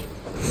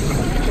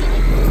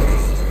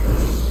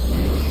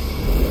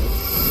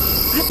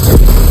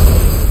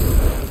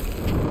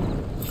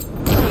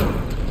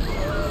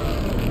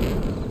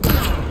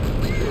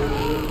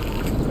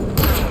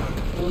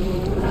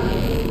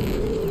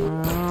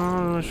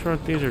 I'm not sure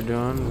what these are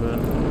doing, but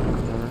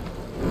whatever.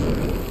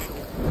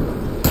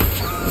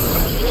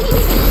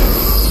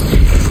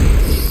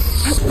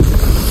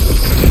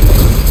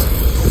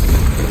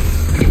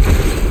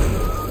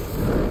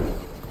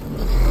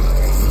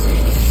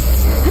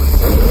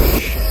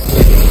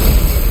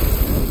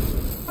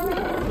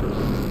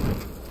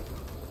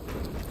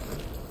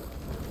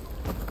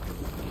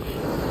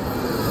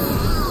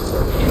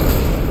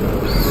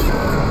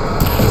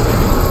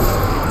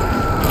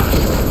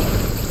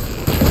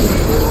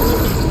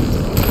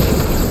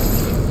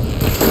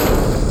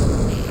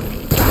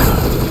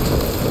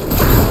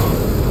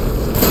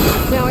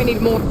 I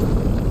need more.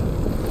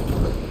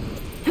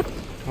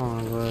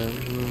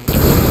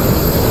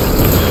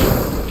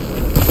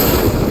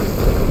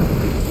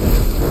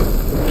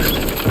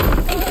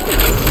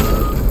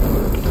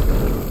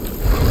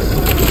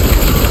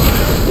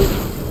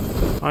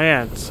 Oh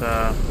yeah, it's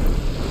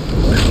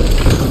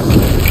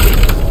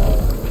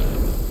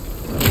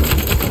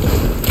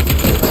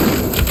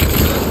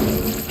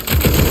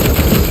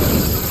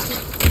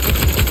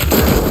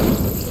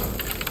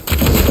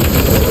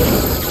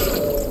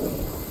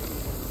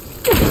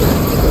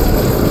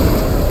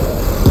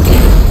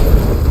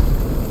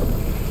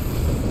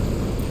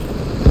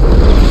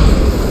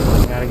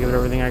gotta give it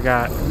everything I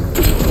got.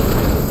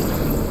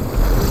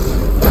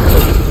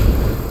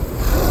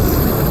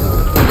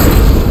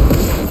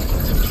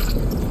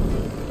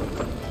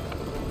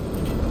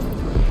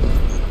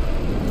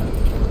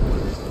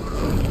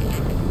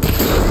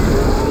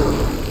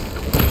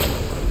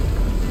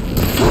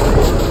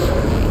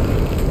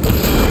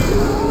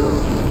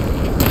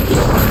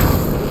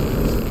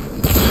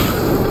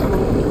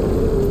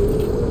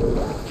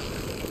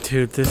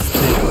 Dude, this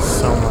thing is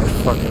so much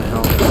fucking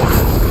help.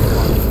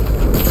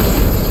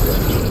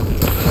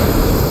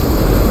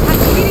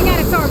 Beating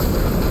at its armor.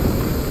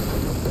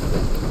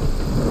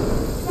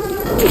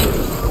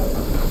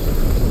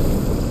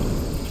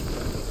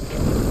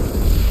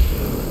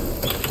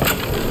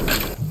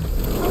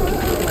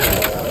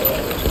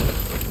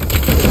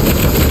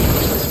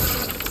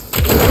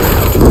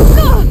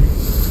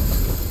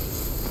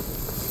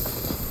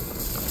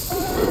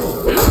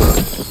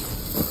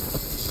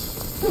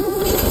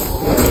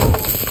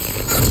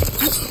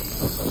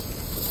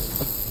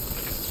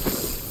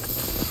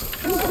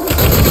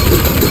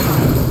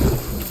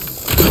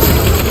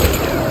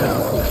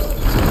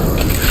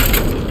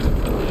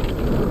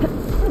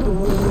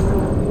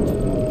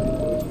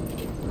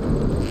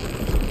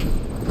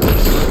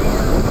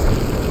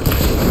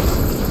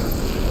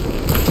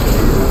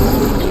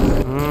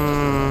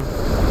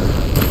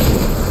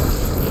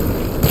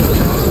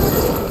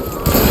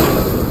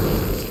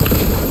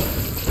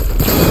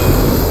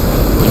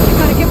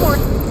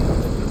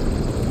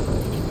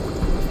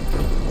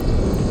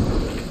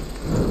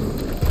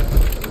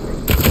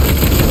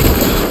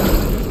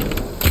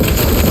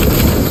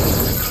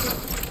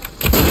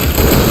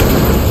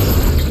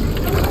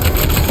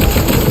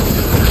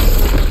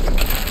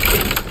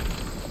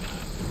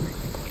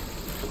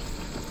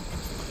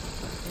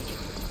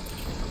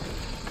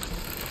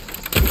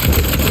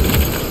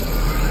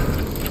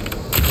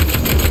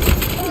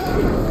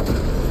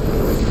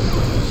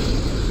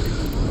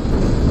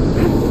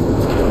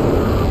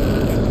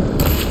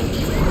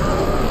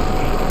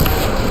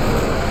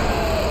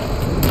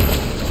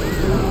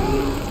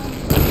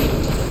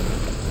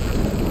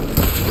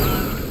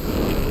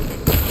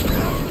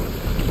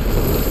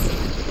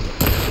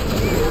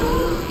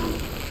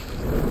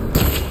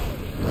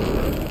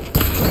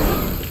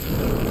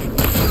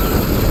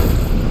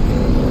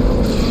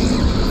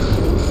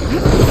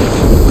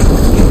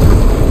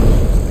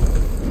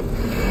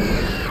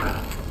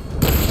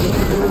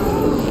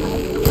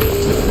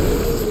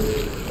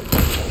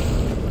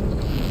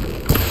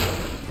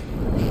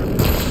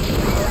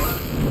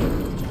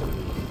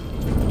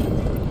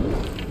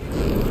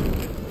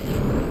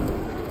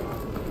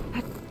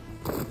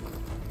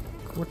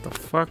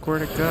 Fuck,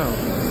 where'd it go?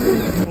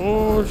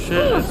 Oh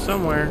shit, it's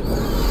somewhere.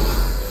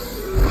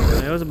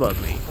 It was above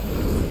me.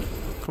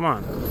 Come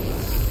on.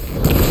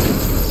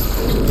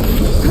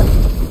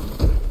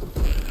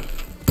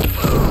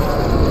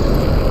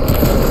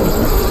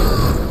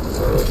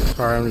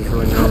 Sorry, I'm just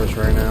really nervous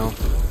right now.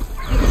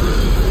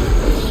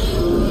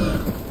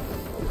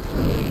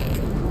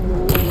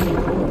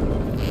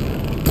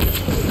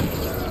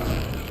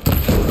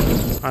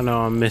 I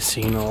know I'm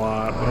missing a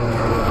lot,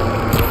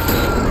 but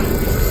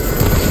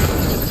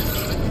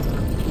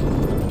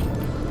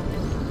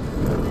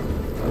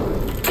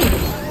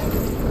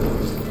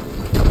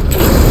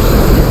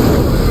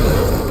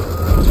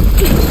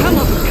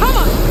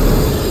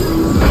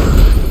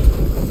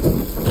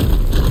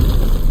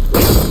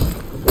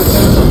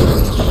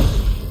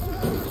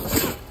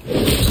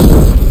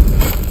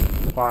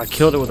I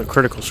killed it with a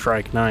critical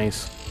strike.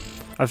 Nice.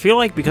 I feel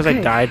like because I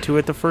died to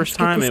it the first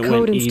time, it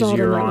went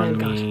easier on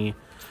me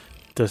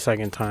the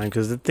second time,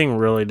 because the thing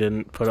really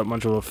didn't put up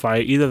much of a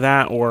fight. Either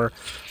that or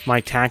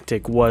my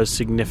tactic was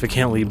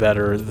significantly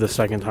better the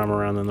second time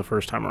around than the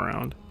first time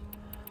around.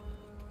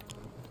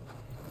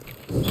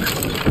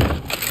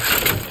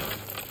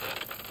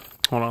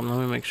 Hold on, let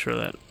me make sure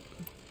that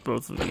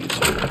both of these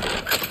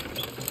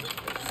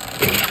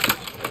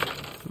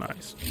are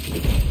nice.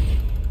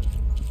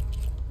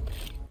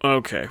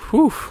 Okay,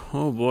 whew,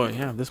 oh boy,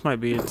 yeah, this might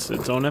be its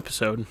own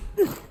episode.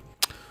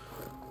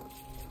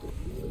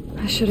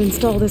 I should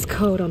install this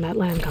code on that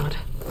land god.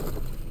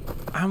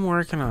 I'm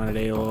working on it,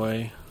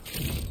 Aloy.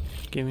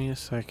 Give me a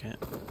second.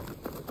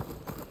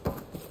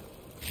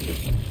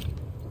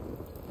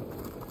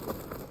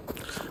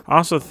 I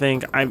also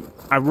think I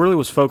really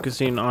was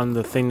focusing on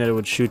the thing that it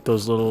would shoot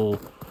those little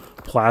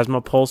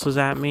plasma pulses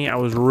at me. I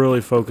was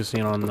really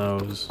focusing on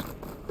those.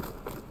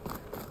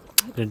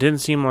 It didn't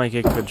seem like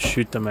it could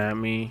shoot them at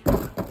me.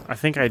 I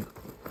think I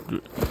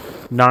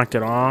knocked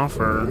it off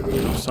or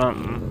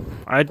something.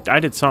 I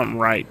did something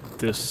right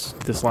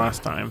this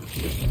last time.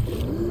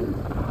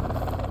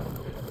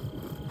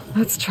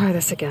 Let's try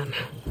this again.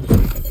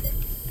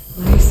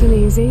 Nice and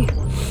easy.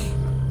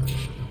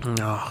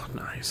 Oh,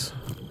 nice.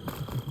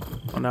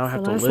 Well, now I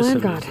have to listen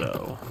to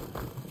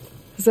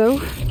Zoe. Zoe,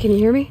 can you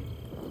hear me?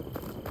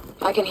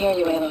 I can hear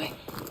you, Aloy.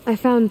 I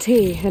found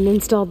T and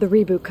installed the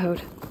reboot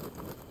code.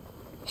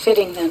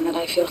 Fitting then that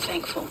I feel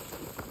thankful.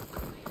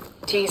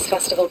 T's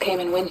festival came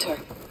in winter,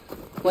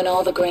 when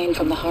all the grain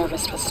from the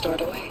harvest was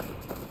stored away.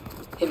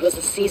 It was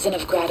a season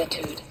of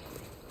gratitude,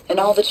 and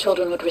all the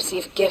children would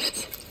receive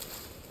gifts.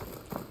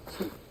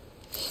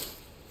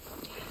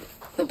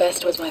 The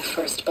best was my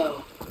first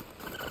bow,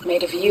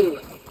 made of yew,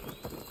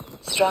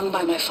 strung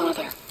by my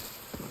father.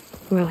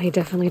 Well, he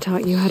definitely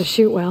taught you how to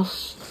shoot well.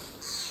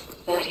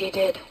 That he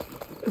did.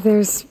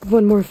 There's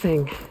one more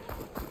thing.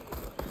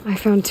 I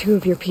found 2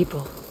 of your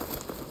people.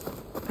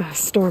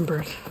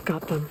 Stormbird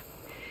got them.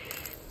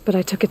 but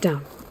I took it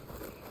down.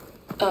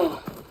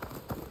 Oh.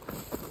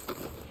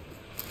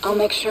 I'll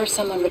make sure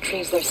someone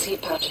retrieves their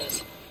seed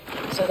pouches,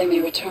 so they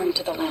may return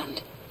to the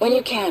land. When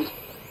you can,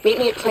 meet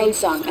me at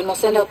Plainsong, and we'll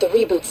send out the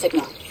reboot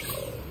signal.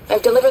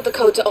 I've delivered the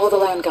code to all the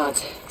land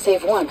gods,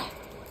 save one.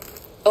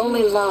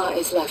 Only La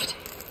is left.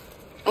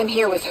 I'm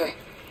here with her,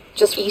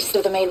 just east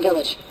of the main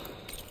village.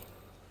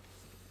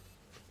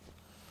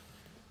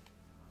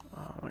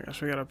 Oh my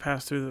gosh, we gotta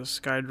pass through the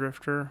Sky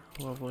Drifter.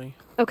 Lovely.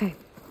 Okay,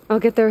 I'll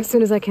get there as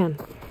soon as I can.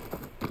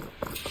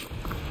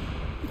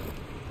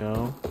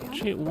 No.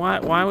 Gee,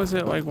 why was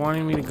it like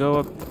wanting me to go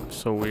up?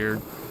 So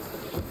weird.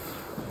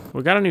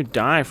 We got a new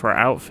dye for our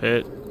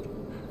outfit.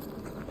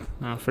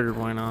 I figured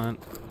why not.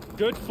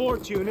 Good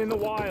fortune in the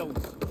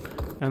wilds.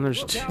 And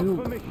there's Look out two.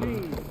 for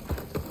machines.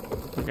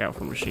 Look out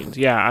for machines.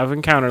 Yeah, I've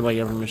encountered like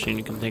every machine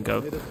you can think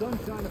of. May the sun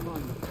shine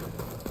upon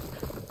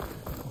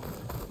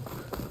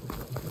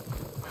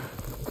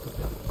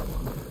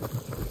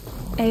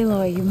you.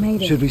 Aloy, you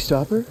made it. Should we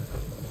stop her?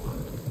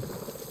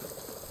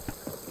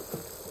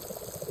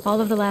 All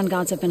of the land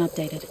gods have been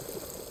updated.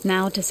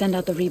 Now to send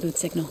out the reboot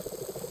signal.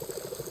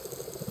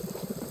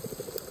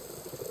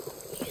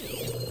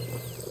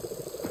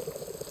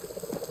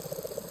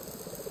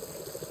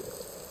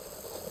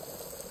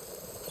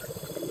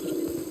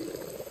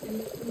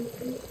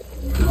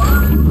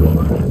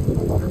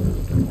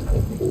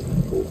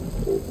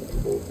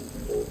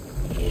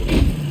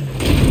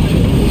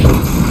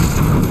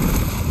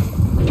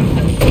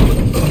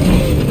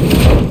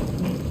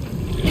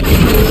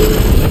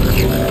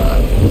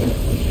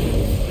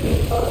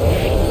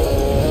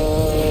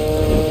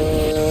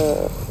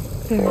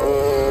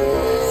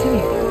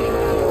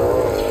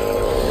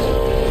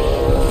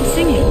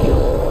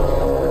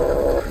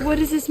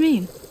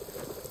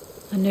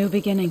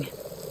 Beginning.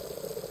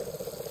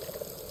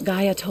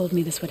 Gaia told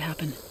me this would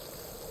happen.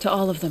 To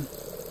all of them.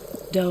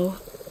 Do,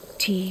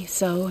 T,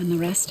 So, and the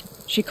rest.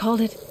 She called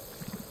it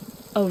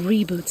a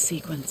reboot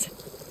sequence.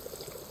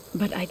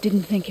 But I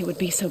didn't think it would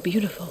be so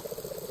beautiful.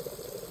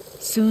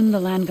 Soon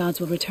the land gods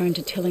will return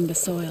to tilling the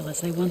soil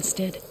as they once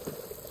did.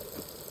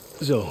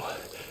 Zoe,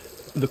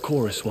 the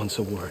chorus wants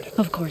a word.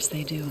 Of course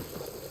they do.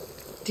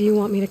 Do you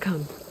want me to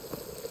come?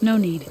 No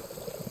need.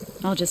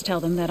 I'll just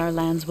tell them that our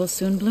lands will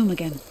soon bloom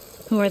again.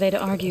 Who are they to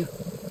argue?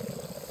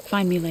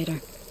 Find me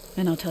later,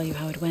 and I'll tell you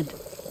how it went.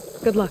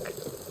 Good luck.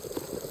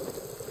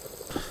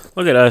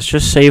 Look at us,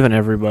 just saving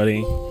everybody.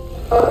 Healed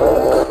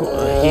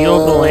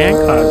the land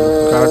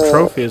god. Got a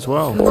trophy as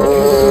well.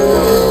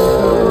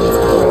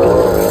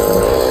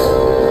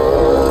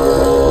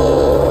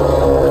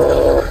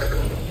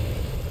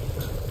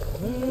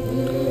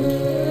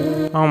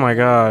 Oh my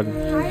god.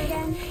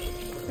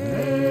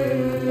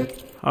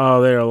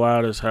 Oh, they're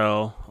loud as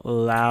hell.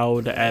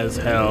 Loud as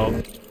hell.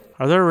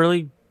 Are there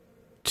really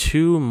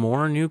 2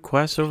 more new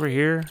quests over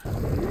here?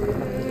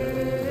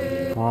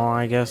 Well,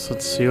 I guess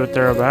let's see what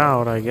they're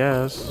about, I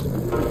guess.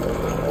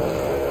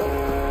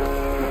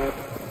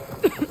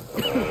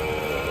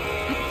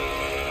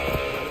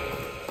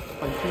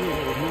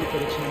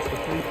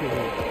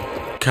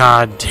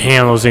 God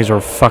damn, those things are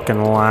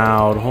fucking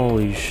loud.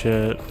 Holy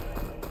shit.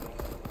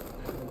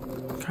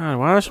 God,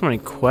 why are there so many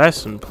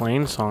quests in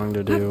Plainsong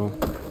to do?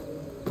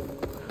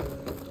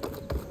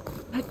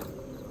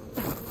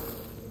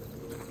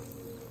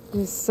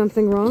 Is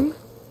something wrong?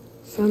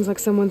 Sounds like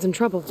someone's in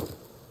trouble.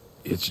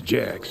 It's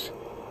Jax.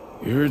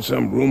 You heard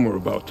some rumor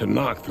about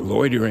Tanakh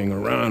loitering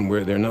around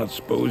where they're not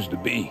supposed to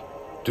be.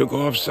 Took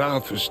off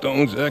south for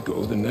Stone's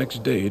Echo the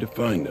next day to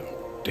find them.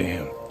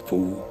 Damn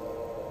fool.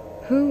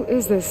 Who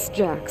is this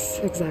Jax,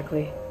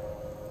 exactly?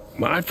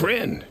 My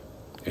friend.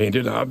 Ain't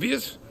it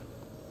obvious?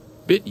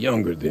 Bit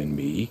younger than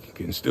me,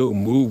 can still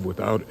move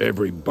without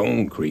every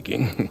bone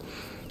creaking.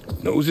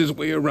 Knows his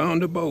way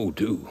around a bow,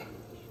 too.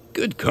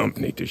 Good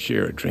company to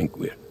share a drink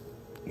with.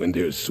 When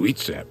there's sweet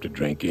sap to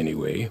drink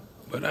anyway.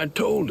 But I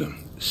told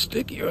him,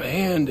 stick your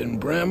hand in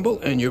bramble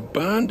and you're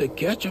bound to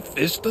catch a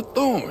fist of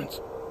thorns.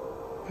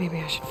 Maybe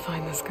I should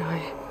find this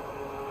guy.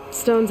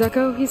 Stone's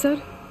Echo, he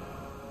said?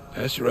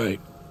 That's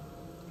right.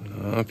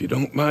 Now, if you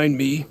don't mind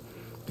me,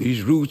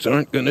 these roots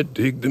aren't gonna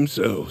dig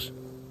themselves.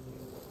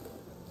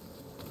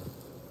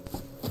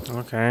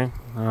 Okay.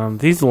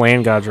 These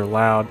land gods are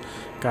loud.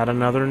 Got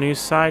another new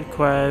side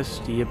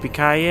quest.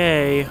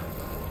 Yippee-ki-yay.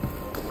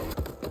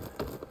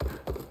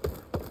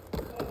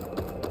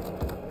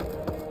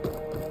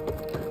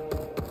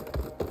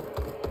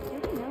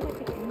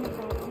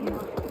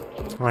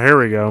 Well, here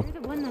we go.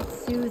 You're the one that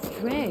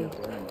soothed Ray.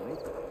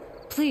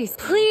 Please,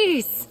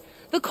 please!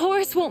 The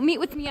chorus won't meet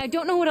with me. I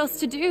don't know what else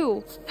to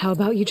do. How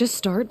about you just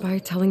start by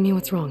telling me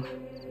what's wrong?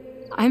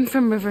 I'm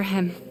from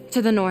Riverhem,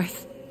 to the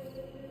north.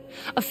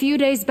 A few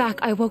days back,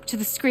 I woke to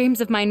the screams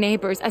of my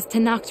neighbors as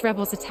Tanakh's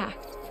rebels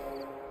attacked.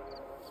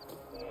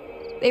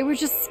 They were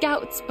just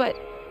scouts, but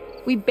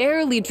we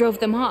barely drove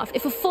them off.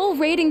 If a full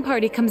raiding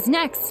party comes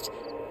next,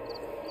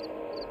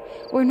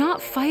 we're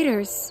not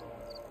fighters.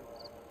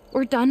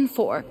 We're done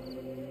for.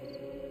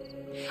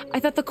 I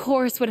thought the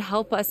chorus would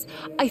help us.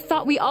 I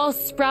thought we all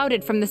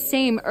sprouted from the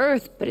same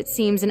earth, but it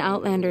seems an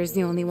outlander is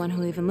the only one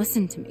who'll even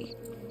listen to me.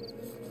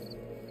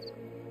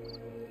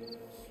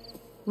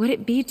 Would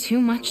it be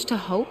too much to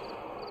hope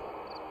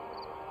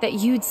that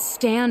you'd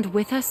stand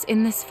with us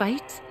in this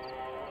fight?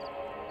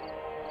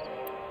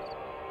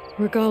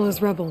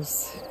 Regala's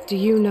rebels. Do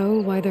you know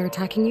why they're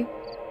attacking you?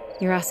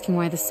 You're asking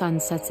why the sun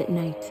sets at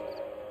night.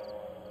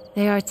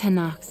 They are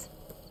Tenaks.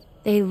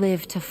 They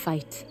live to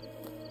fight.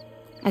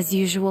 As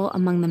usual,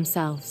 among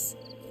themselves.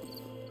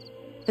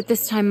 But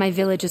this time my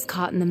village is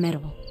caught in the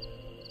middle.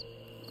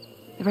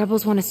 The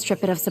rebels want to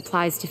strip it of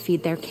supplies to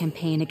feed their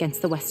campaign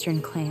against the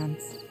Western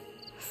clans.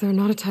 If they're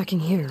not attacking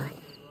here,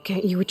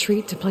 can't you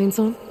retreat to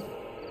Plainsong?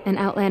 An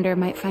outlander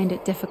might find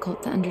it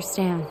difficult to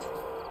understand.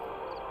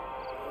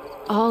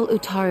 All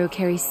Utaru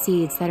carry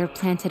seeds that are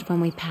planted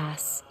when we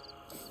pass.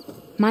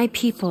 My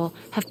people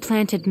have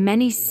planted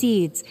many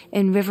seeds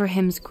in River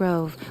Hymn's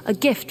Grove, a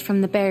gift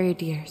from the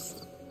buried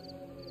years,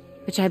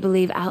 which I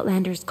believe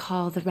outlanders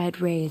call the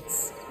Red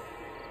Raids.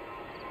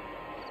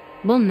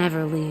 We'll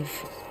never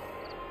leave.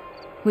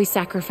 We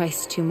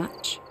sacrificed too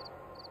much.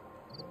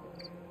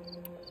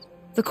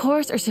 The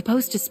chorus are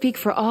supposed to speak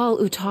for all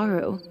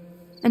Utaru,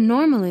 and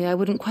normally I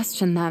wouldn't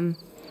question them,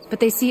 but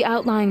they see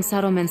outlying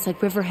settlements like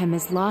Riverhymn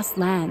as lost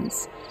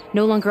lands,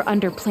 no longer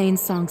under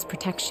Plainsong's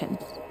protection.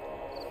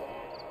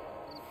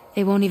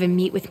 They won't even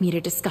meet with me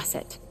to discuss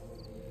it.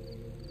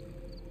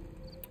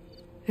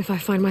 If I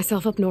find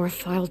myself up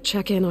north, I'll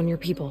check in on your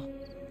people.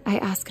 I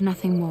ask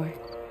nothing more.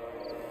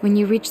 When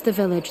you reach the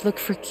village, look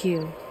for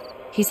Q.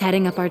 He's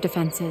heading up our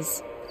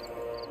defenses.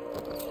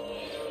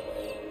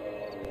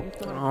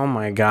 Oh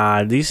my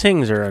god, these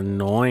things are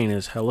annoying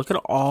as hell. Look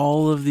at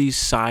all of these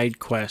side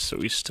quests that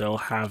we still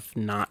have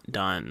not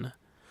done.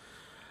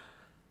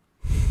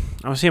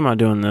 I was thinking about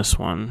doing this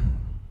one.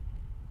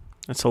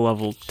 It's a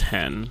level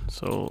 10,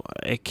 so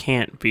it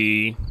can't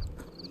be...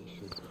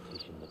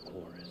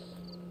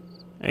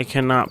 It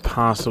cannot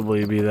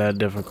possibly be that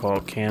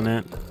difficult, can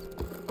it?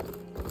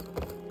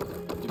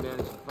 You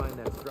managed to find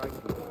that strike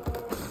group.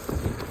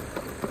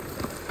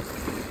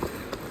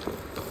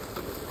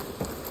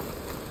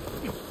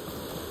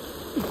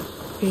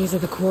 These are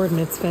the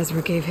coordinates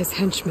Vezra gave his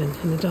henchmen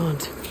in the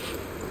Daunt.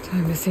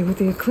 Time to see what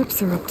the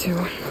Eclipse are up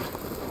to.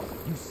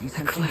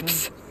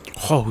 Eclipse.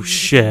 Oh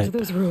shit. To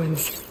those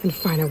ruins and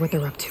find out what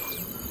they're up to.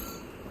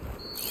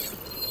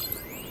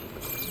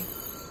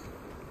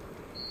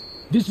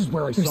 This is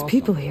where There's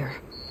people here.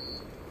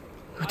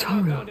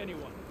 Utaru.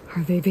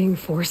 Are they being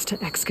forced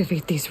to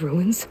excavate these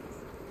ruins?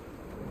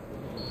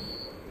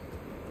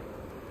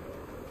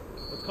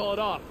 Let's call it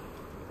off.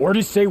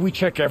 Orders say we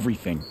check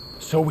everything,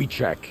 so we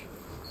check.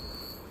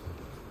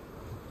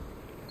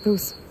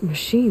 Those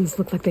machines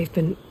look like they've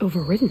been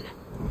overridden.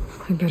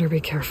 I better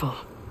be careful.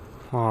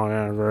 Oh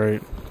yeah,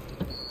 right.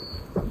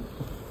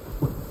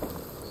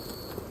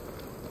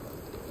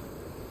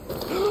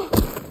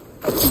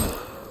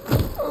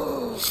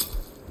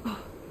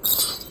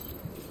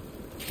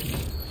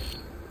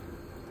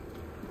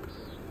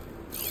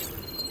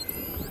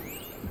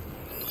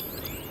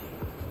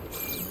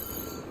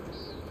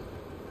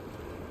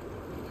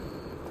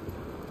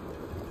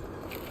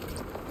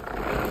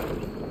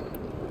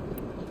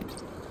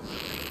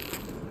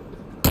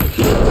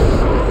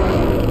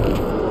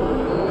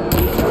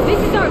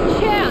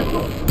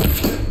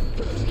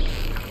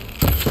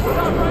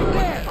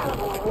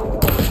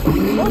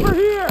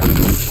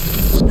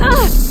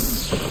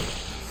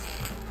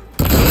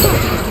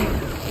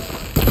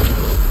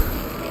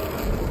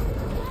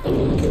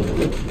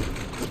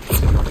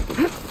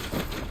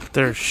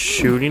 They're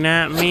shooting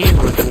at me?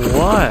 With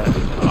what?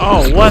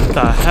 Oh, what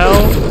the hell?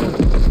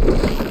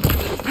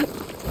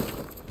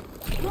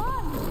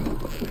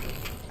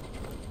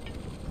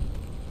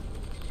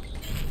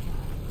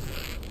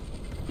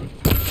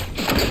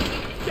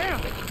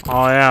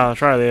 Oh yeah,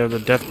 that's right, they have the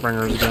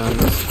Deathbringer's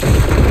guns.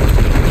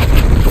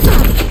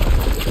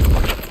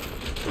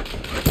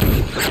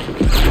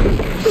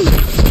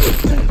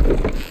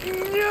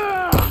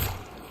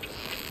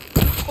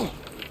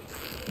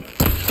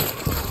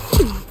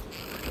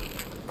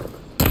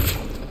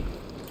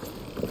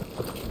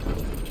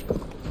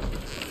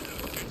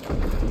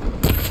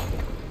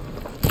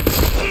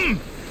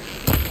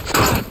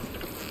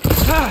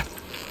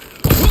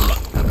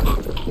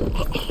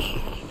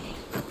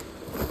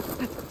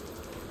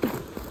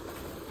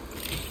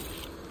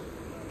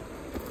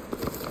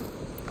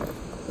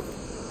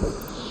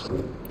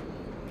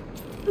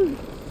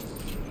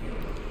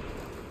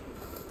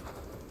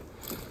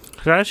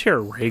 Did I just hear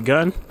a ray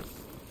gun?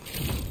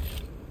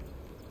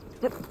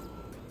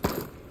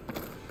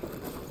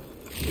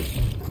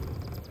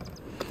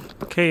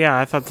 Okay, yeah,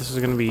 I thought this was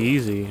gonna be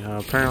easy.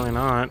 Apparently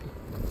not.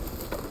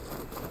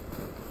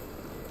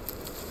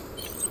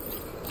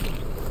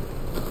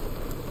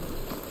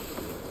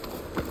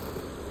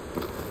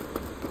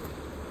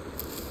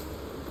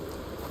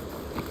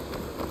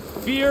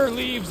 Fear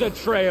leaves a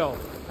trail,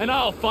 and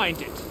I'll find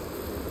it.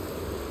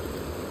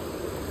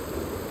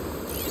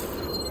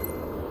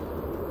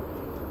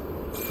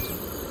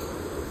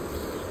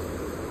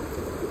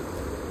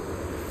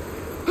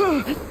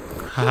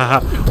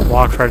 Haha,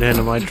 walked right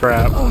into my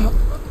trap.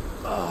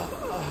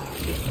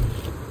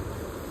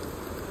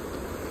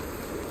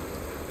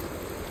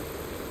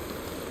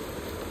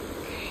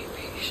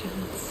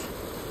 Patience.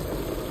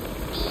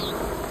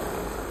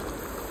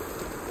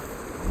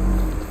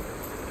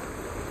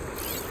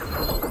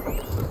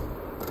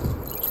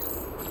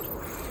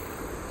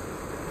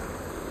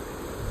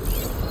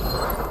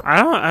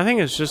 I think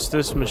it's just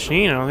this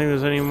machine. I don't think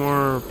there's any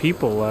more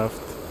people left.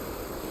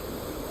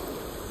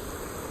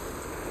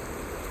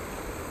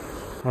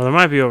 Or there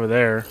might be over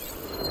there.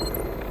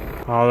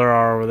 Oh, there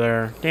are over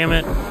there. Damn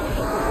it.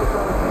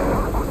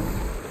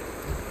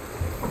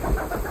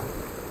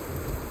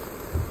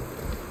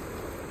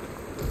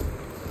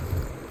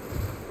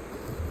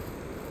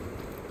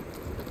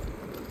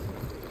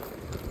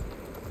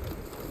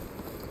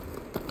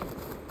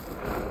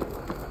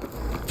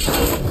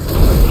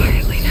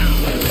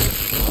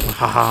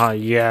 Haha,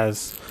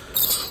 yes.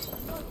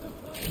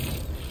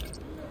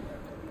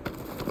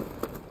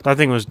 That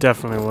thing was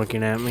definitely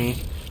looking at me.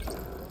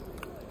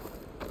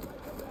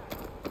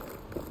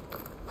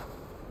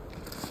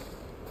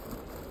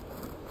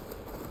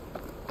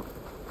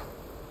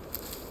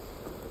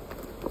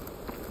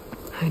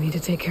 I need to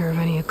take care of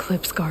any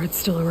Eclipse guards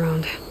still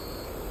around.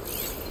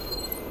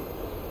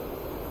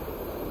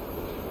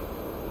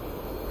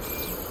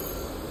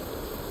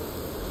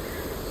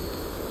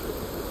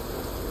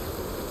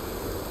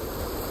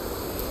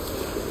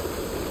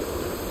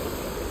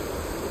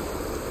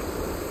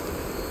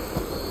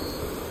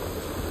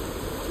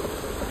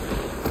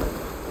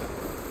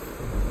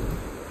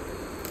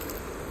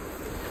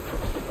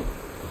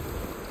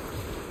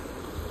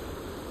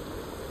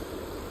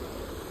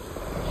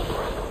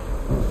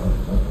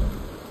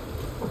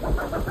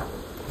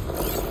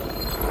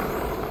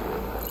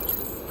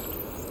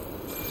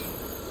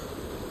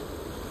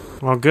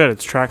 Well, good.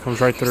 Its track comes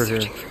right through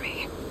here.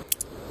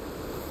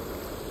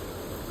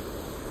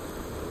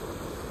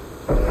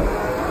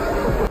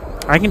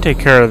 I can take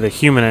care of the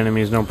human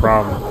enemies, no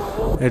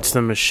problem. It's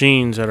the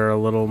machines that are a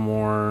little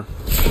more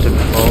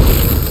difficult.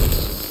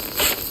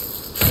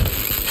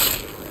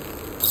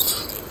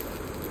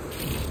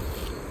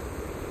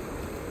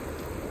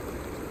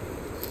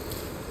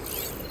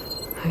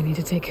 I need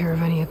to take care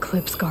of any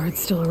Eclipse guards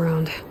still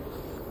around.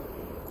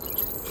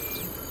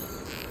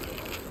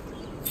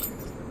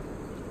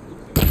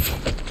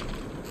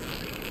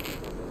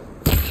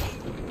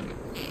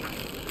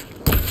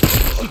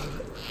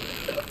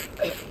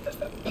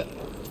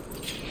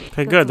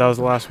 Okay, good. That was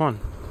the last one.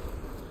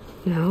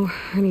 Now,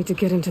 I need to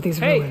get into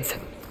these ruins.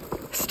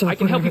 Stop I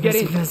can help you whatever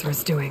get this in.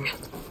 Vezra's doing.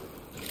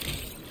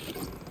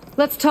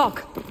 Let's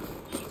talk.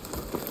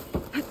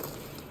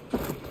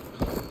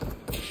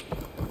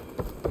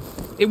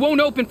 It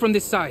won't open from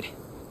this side.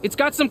 It's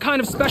got some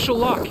kind of special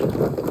lock.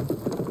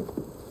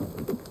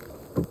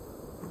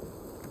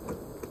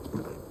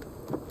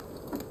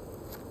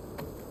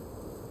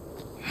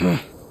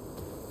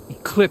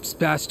 Eclipse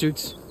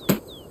bastards.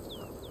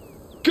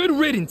 Good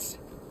riddance!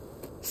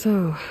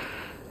 So,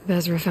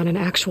 Vezra found an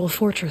actual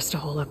fortress to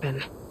hole up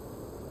in.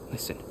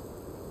 Listen.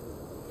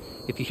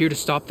 If you're here to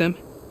stop them,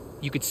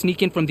 you could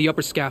sneak in from the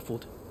upper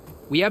scaffold.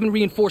 We haven't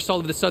reinforced all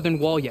of the southern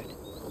wall yet.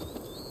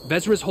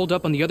 Vezra's holed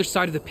up on the other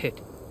side of the pit.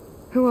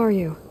 Who are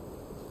you?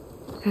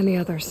 And the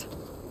others?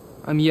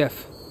 I'm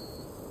Yef.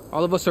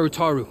 All of us are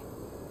Utaru.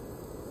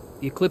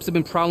 The Eclipse have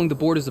been prowling the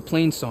borders of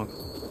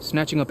Plainsong,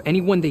 snatching up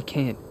anyone they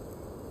can.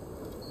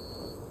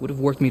 Would have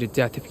worked me to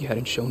death if you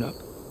hadn't shown up.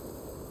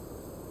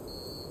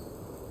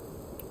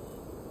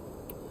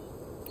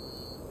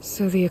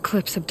 So the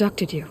Eclipse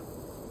abducted you?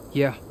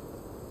 Yeah.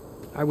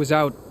 I was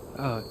out,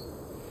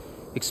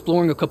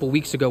 exploring a couple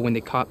weeks ago when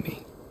they caught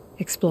me.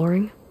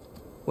 Exploring?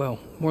 Well,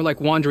 more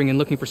like wandering and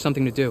looking for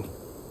something to do.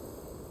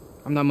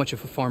 I'm not much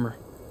of a farmer.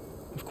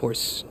 Of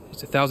course,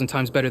 it's 1,000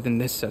 times better than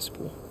this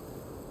cesspool.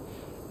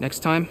 Next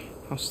time,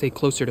 I'll stay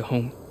closer to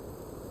home.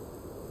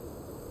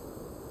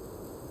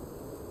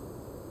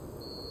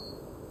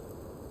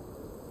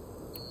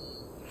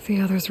 The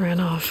others ran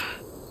off.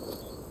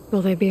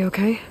 Will they be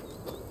okay?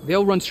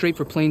 They'll run straight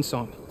for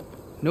Plainsong.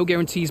 No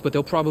guarantees, but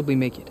they'll probably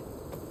make it.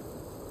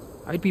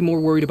 I'd be more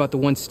worried about the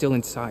ones still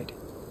inside.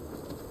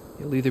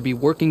 They'll either be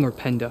working or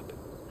penned up.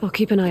 I'll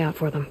keep an eye out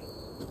for them.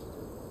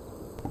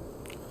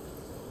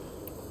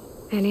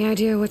 Any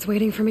idea what's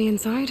waiting for me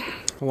inside?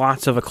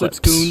 Lots of Eclipse.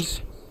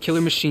 Goons,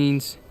 killer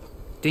machines,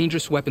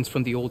 dangerous weapons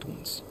from the old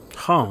ones.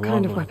 Huh, What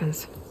kind of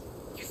weapons?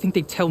 You think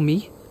they'd tell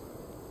me?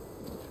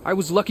 I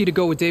was lucky to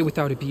go a day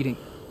without a beating.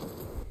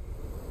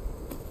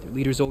 Their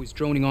leader's always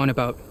droning on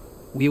about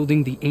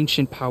wielding the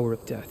ancient power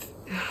of death.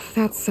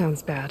 That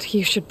sounds bad.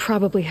 You should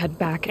probably head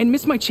back and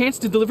miss my chance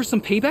to deliver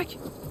some payback?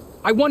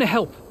 I want to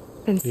help.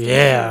 Then stay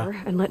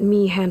here and let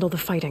me handle the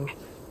fighting.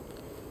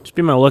 Just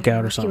be my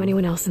lookout or Rescue something.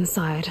 anyone else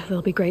inside.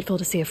 They'll be grateful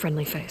to see a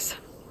friendly face.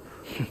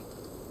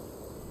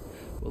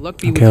 Well, luck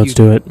be with Okay, you. let's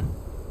do it.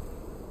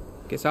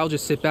 Guess I'll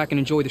just sit back and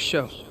enjoy the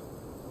show.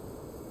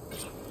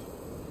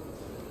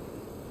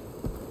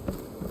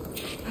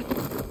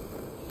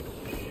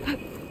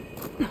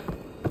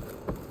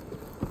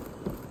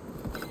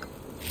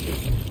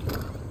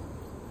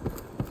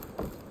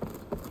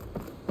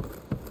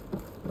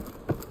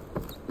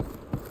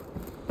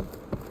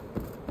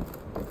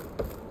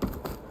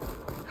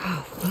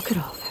 Look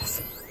at all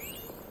this.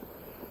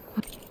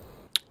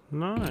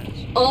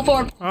 Nice. All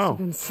four. Oh.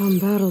 Been some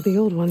battle the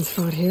old ones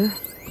fought here.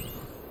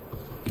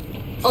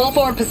 All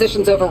four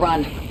positions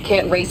overrun.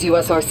 Can't raise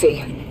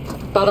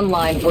USRC. Bottom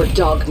line, we're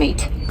dog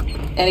meat.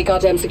 Any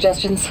goddamn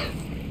suggestions?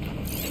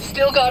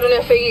 Still got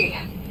an FAE.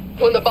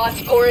 When the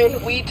bots pour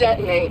in, we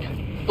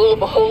detonate. Blow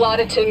up a whole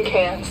lot of tin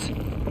cans.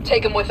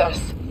 Take them with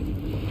us.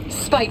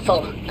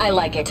 Spiteful. I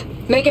like it.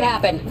 Make it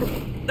happen.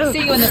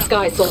 See you in the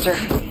sky, soldier.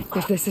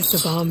 If this is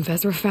the bomb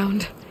Vezra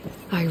found,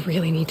 I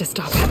really need to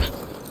stop him.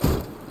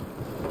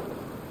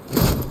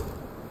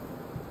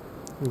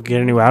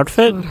 Get a new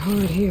outfit? Not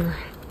hard here.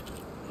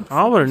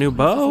 Oh, but a new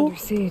bow. Under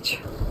siege.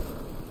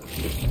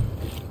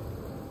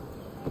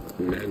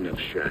 Men of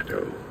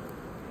Shadow,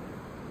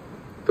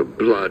 the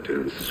blood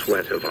and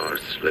sweat of our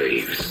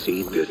slaves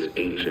seed this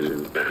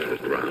ancient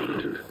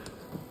battleground.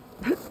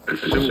 And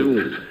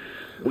soon,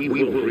 we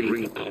will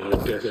reap our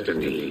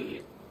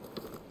destiny.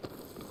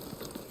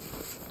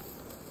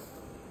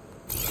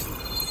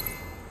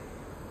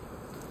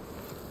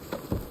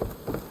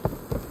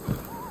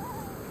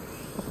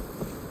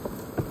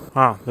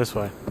 Ah, this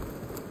way.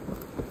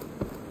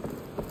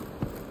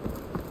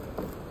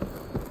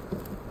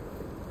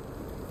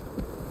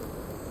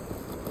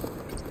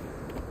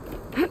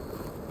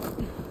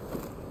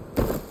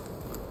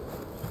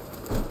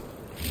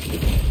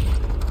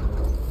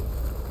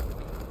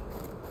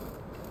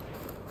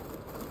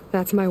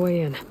 That's my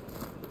way in.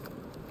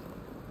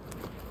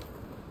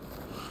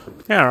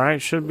 Yeah,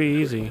 right. Should be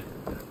easy.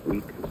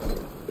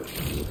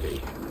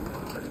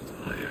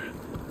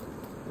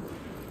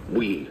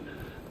 We,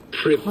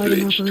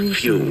 privileged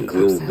few,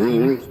 will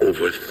rule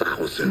over Time to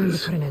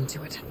thousands. put an end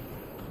to it.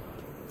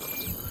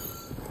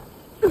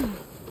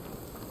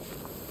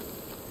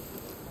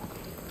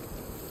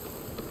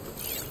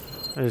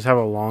 I just have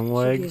a long Should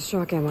leg. use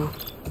shock ammo.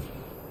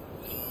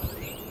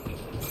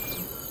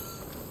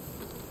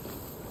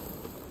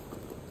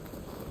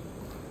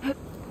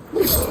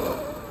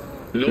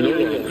 No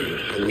longer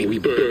are we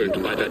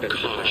burned by the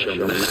Kasha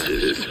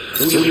masses.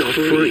 We are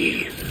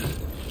free.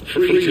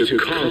 Free to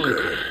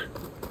conquer.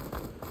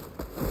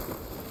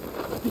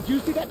 Did you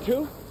see that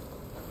too?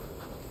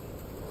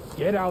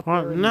 Get out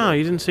What? there. No,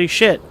 you didn't see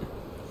shit.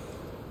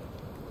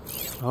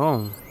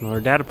 Oh, another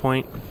data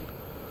point.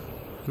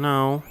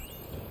 No.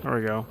 There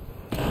we go.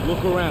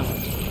 Look around.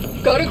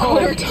 Got a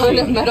quarter ton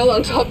of metal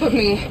on top of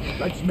me.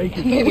 Let's make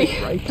it Maybe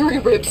quick, right? 3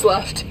 ribs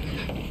left.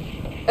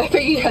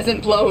 FAE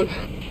hasn't blown.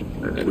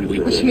 We Which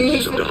won't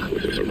means stop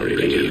this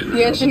meridian.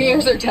 the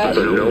engineers are dead.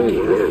 The known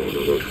world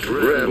will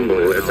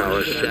tremble as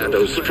our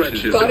shadow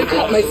stretches Gotta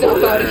across cut myself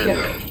the out of land.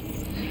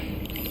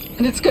 here.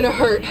 And it's gonna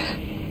hurt.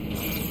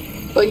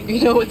 But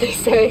you know what they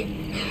say.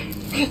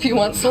 If you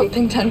want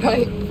something done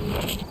right, You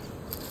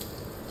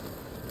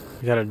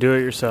gotta do it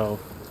yourself.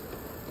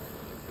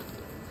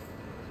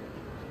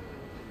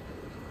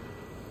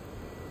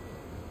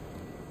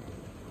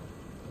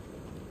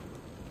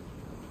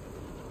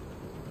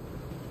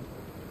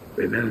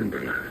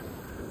 Remember,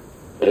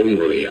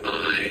 only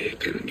I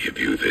can give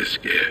you this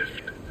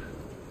gift.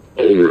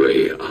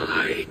 Only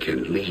I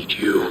can lead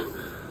you.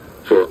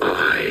 For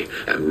I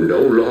am no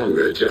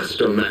longer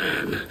just a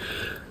man.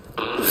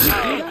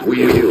 I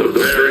wield the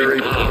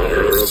very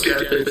power of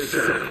death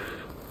itself.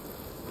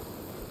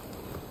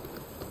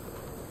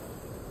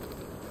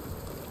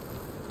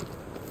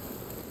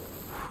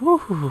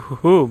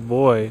 Ooh,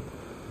 boy.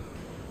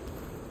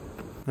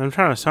 I'm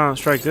trying to silent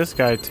strike this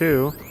guy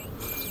too.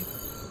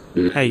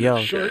 Hey,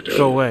 yo,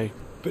 go away.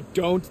 But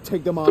don't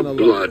take them The on alone.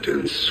 blood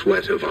and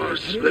sweat of our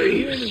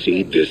slaves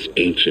seed this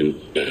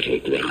ancient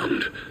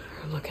battleground.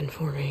 They're looking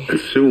for me. And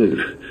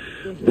soon,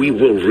 we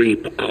will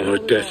reap our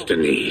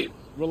destiny.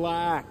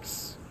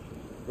 Relax.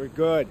 We're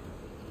good.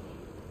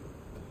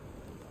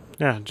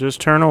 Yeah, just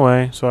turn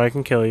away so I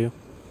can kill you.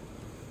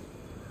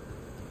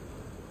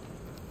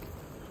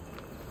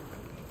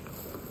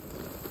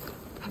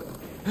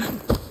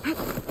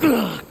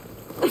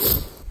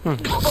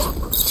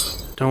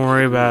 Don't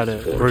worry about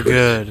it. We're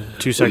good.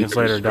 2 seconds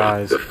later,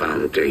 dies. The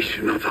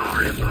foundation of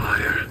our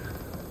empire.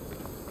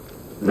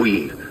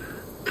 We,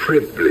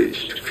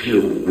 privileged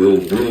few, will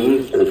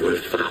rule over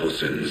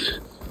thousands.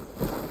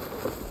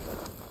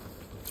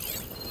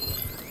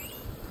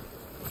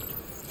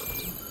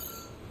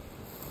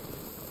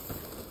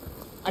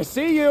 I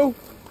see you.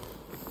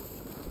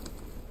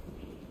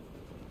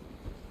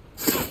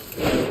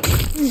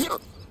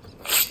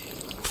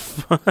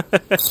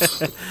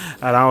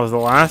 And that was the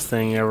last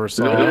thing you ever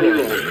saw. No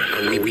longer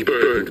are we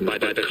burned by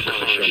the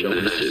Kasha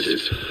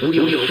masses.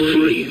 We are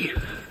free.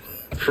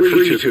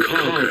 Free to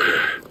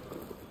conquer.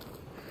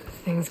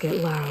 Things get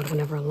loud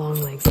whenever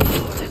Longlegs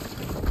involved.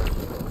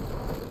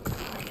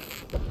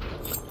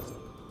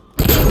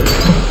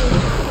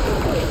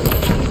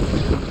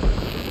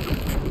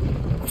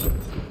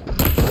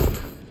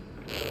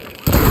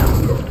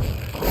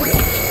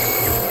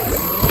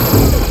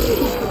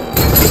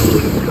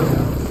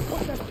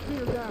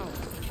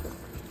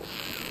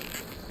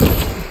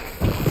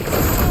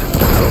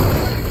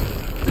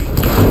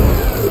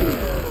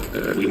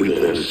 We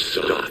won't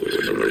stop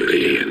this murder.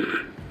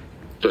 Meridian.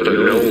 The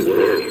known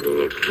world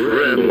will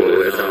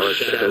tremble as our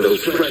shadow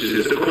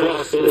stretches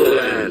across the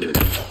land.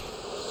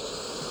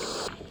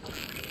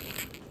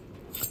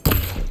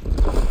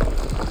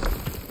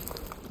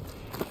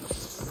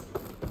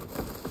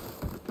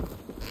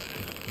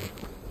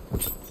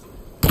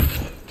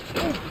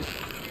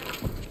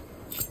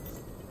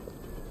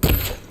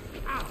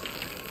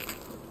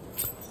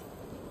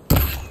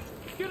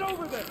 Get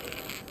over there!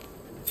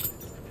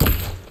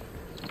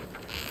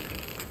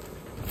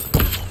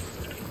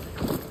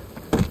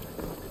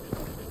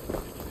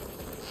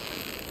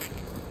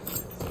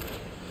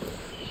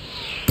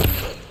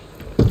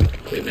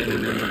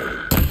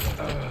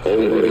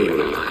 Only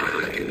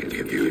I can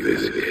give you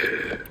this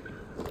gift.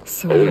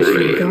 So much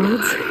for the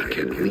guards.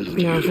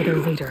 Now for their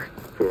leader.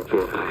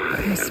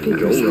 Those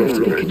speakers have to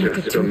be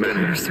connected to a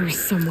power source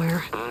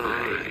somewhere.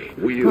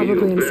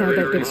 Probably inside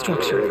that big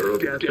structure.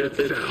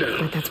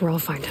 But that's where I'll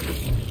find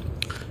him.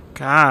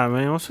 God,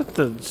 man, what's with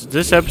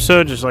this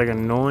episode? Just like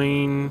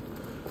annoying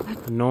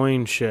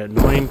shit.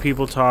 Annoying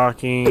people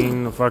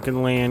talking, the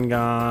fucking land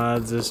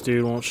gods, this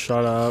dude won't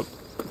shut up.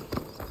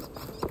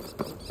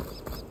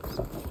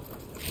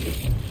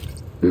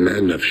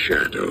 Men of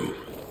Shadow,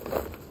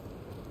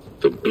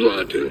 the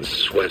blood and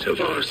sweat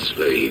of our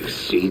slaves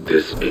seed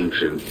this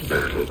ancient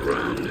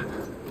battleground.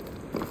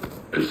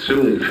 And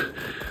soon,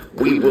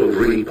 we will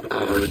reap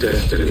our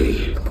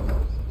destiny.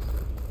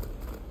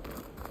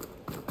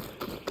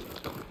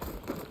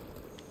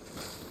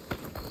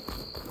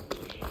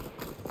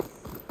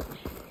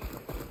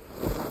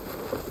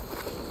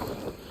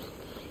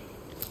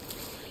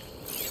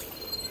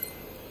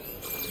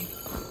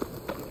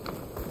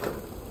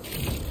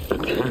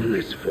 Upon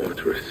this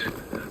fortress,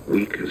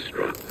 we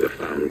construct the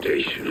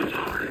foundation of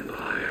our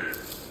empire.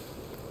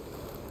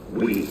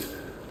 We,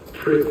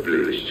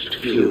 privileged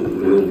few,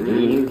 will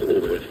rule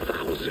over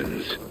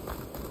thousands.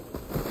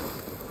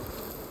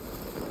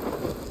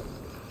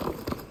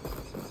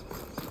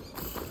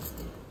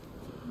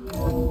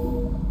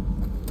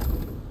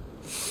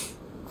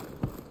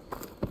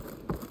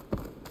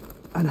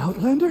 An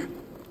outlander?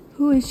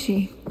 Who is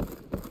she?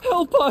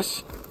 Help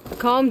us!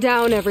 Calm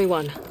down,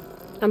 everyone.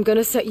 I'm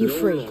gonna set you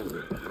free.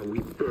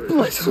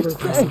 Bless We're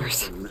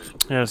prisoners.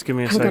 Yeah, just give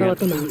me a I gotta let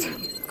second. them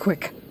out.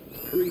 Quick.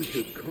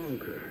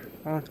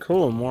 Oh,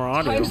 cool, more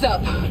audio. Time's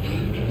up.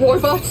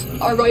 Warbots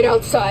are right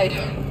outside.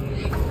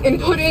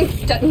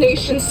 Inputting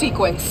detonation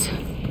sequence.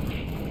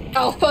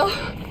 Alpha,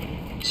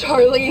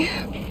 Charlie,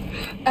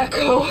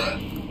 Echo.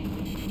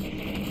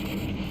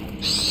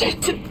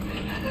 Shit.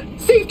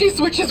 Safety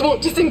switches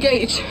won't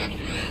disengage.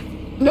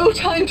 No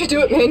time to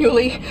do it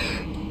manually.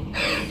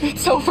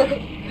 It's over.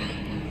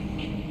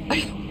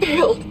 I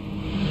failed.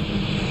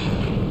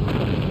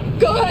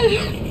 God,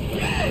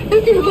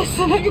 if you're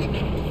listening,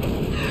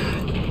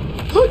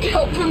 look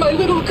out for my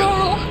little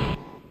girl.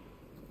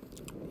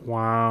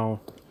 Wow.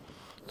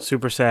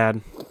 Super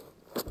sad.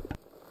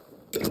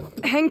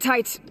 Hang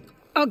tight.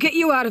 I'll get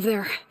you out of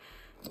there.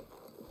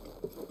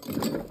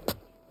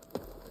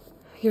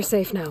 You're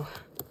safe now.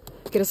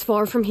 Get as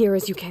far from here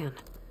as you can.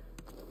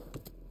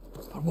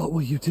 But what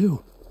will you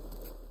do?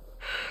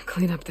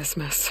 Clean up this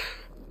mess.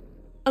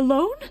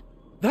 Alone?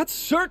 That's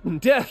certain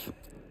death!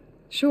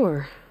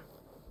 Sure.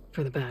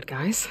 For the bad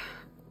guys.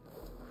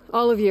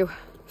 All of you,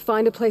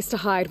 find a place to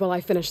hide while I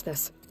finish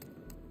this.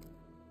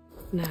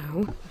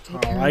 Now,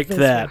 take care I like of this.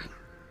 that.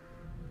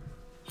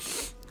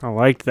 I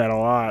liked that a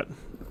lot.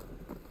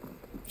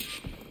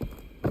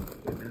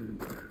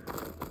 Remember,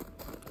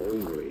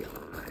 only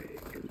I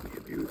can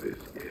give you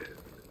this gift.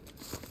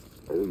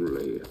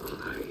 Only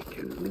I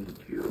can lead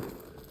you.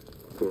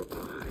 For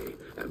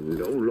I am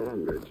no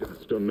longer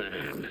just a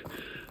man.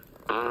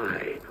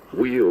 I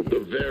wield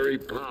the very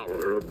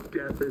power of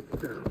death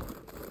itself.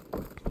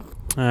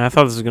 I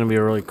thought this was going to be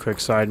a really quick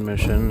side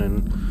mission,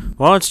 and,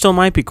 well, it still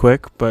might be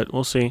quick, but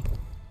we'll see.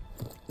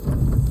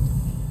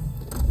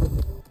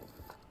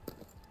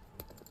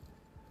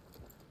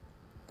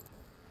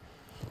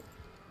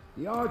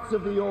 The arts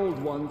of the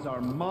Old Ones are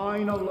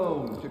mine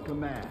alone to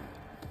command.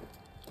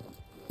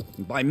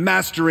 By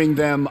mastering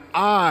them,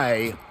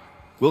 I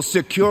will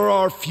secure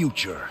our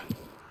future.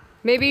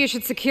 Maybe you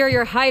should secure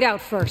your hideout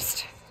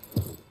first.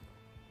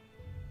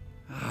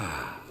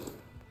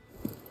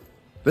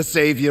 The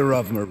savior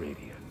of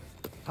Meridian.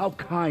 How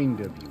kind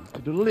of you to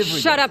deliver.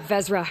 Shut up,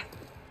 Vezra.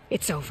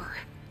 It's over.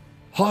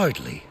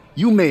 Hardly.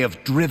 You may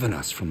have driven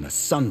us from the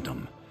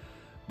Sundom,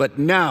 but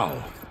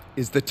now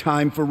is the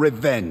time for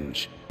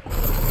revenge.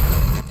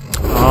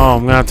 Oh,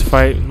 I'm gonna have to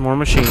fight more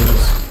machines.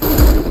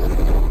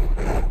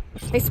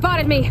 They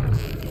spotted me.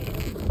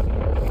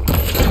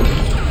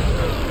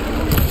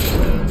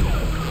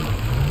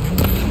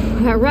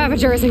 That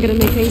Ravager isn't gonna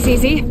make things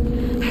easy.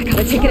 I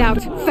gotta take it out,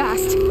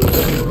 fast.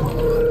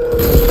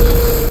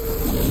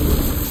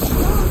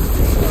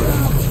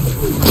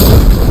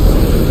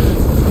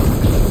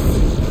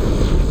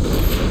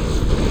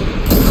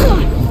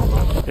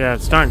 Yeah,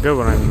 it's not good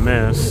when I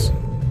miss.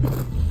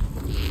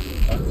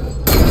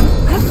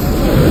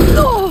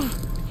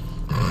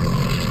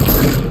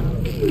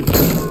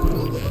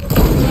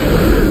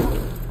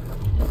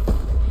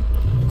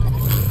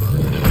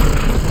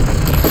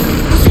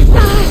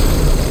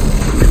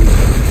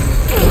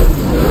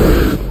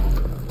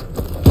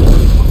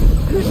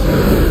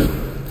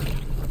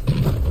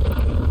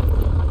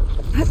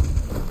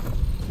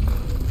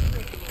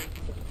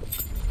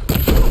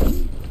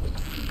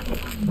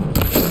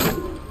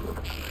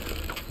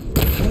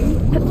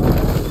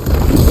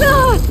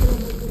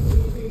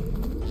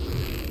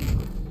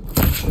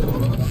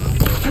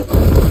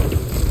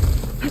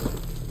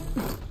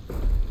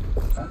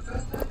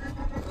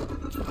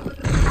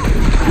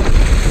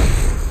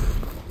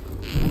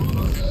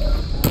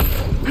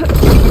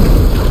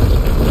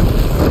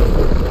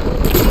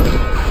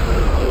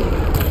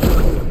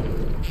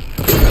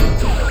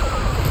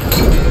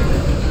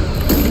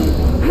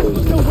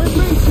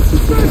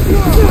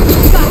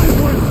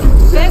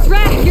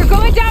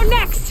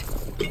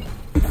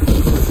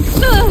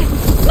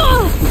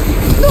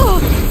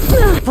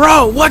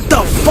 Bro, what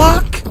the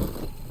fuck?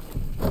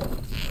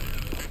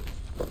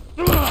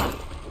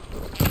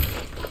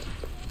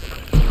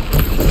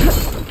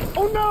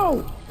 Oh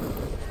no!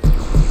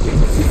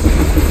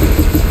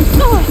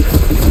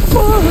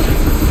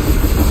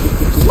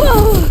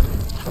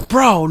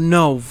 Bro,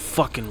 no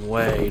fucking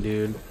way,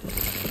 dude.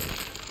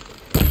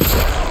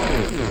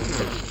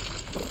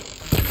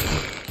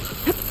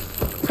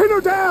 Pin her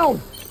down!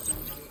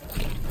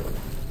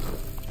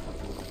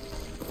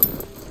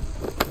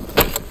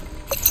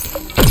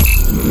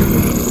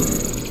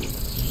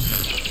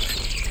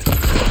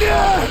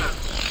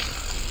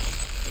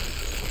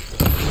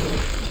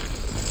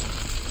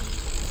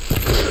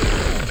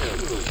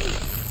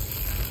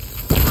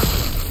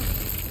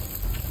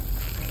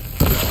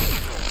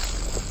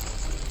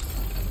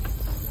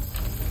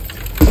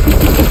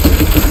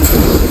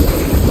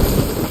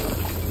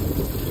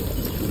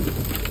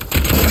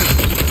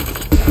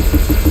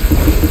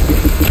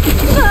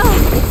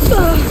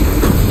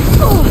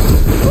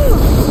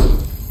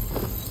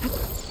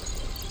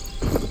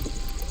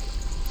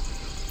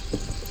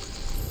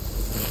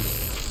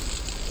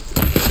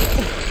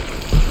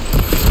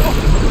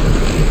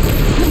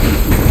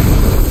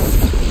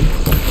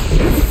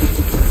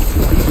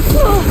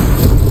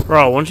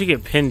 Bro, once you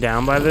get pinned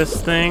down by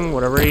this thing,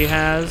 whatever he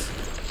has.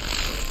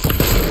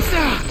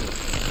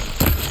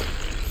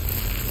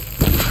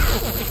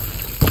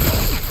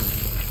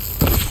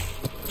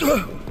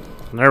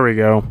 There we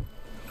go.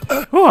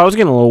 Oh, I was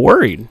getting a little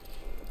worried.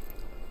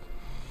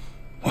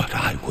 What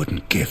I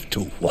wouldn't give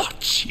to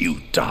watch you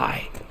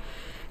die.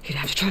 You'd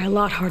have to try a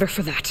lot harder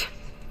for that.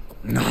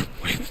 Not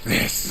with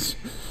this.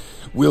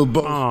 We'll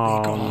both be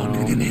gone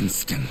in an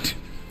instant.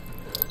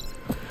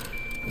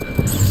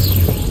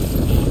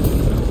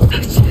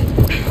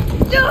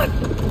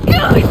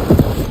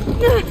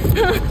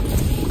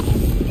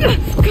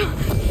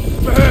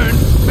 Burn,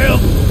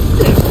 filth!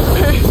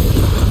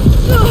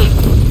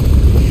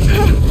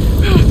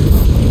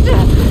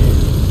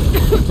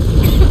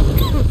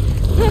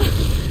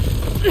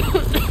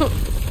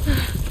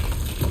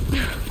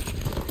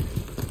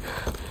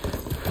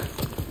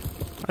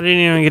 I didn't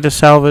even get to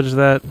salvage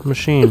that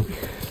machine.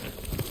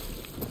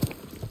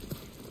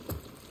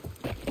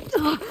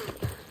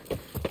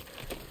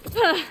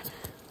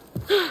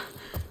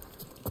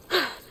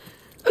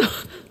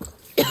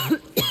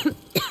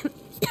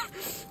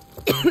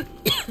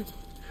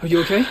 Are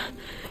you okay?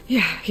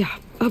 Yeah,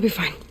 I'll be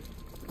fine.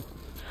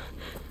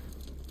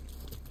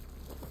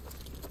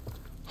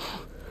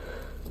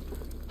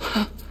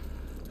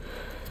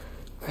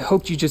 I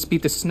hoped you just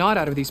beat the snot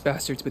out of these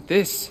bastards, but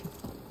this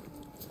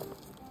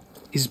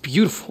is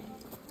beautiful.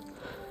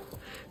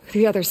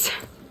 The others.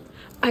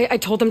 I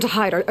told them to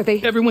hide. Are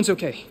they? Everyone's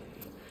okay.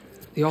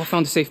 They all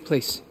found a safe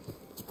place.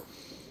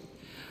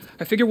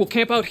 I figure we'll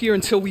camp out here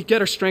until we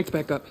get our strength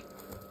back up.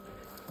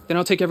 Then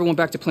I'll take everyone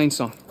back to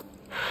Plainsong.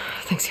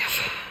 Thanks,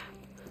 Yef.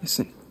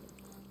 Listen,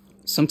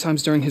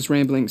 sometimes during his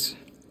ramblings,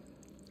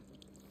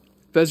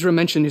 Vezra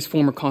mentioned his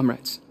former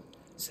comrades.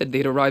 Said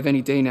they'd arrive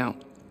any day now.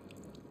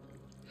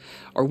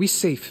 Are we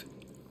safe?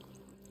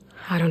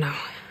 I don't know.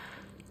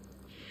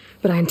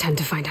 But I intend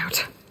to find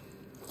out.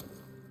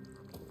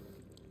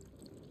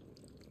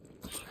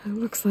 It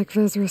looks like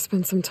Vezra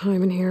spent some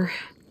time in here.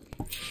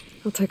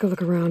 I'll take a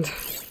look around.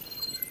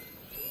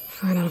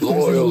 Find out if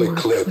there's any more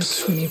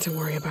Eclipse we need to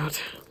worry about.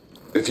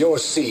 If you're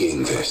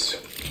seeing this,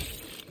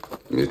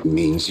 it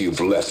means you've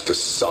left the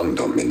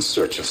Sundom in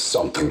search of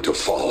something to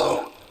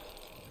follow.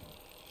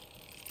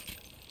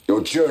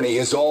 Your journey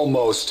is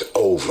almost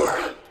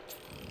over.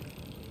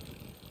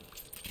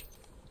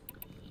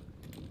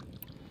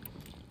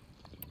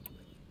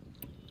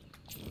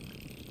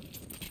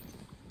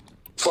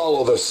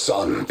 Follow the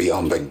sun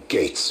beyond the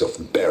gates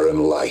of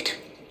barren light,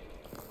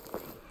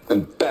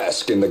 and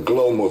bask in the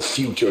gloam of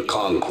future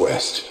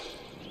conquest.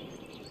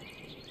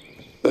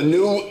 The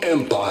new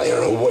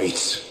empire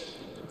awaits.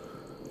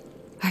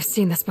 I've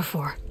seen this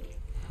before.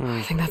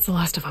 I think that's the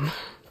last of them.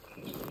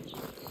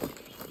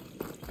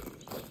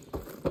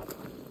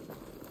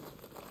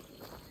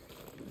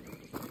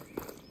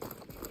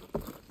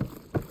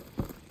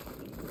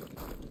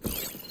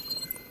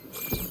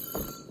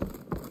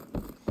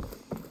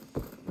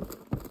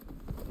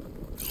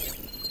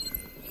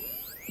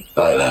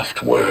 I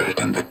left word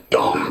in the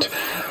Domed.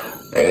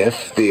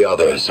 If the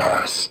others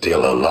are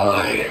still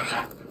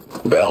alive,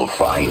 they'll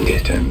find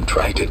it and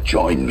try to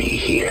join me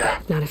here.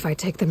 Not if I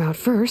take them out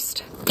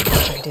first.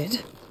 I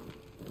did.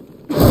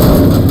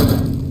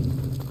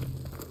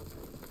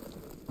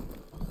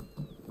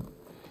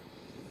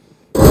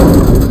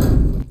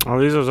 Oh,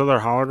 these are those other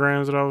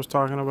holograms that I was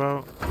talking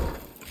about?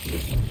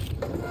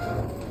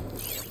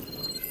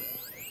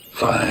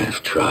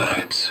 5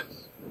 tribes.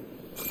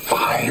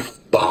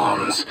 5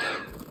 bombs.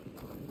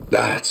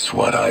 That's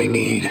what I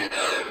need.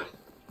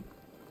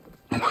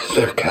 With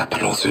their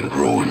capitals in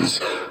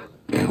ruins,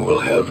 they will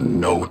have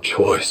no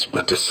choice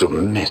but to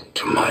submit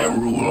to my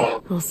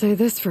rule. I'll say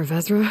this for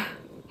Vezra.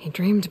 He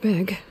dreamed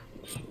big.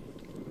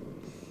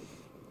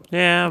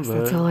 Yeah, but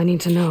That's all I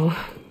need to know.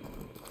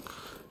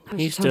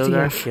 He still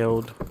got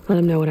killed. Let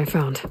him know what I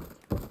found.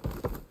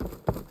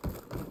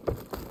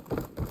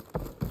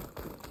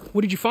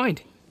 What did you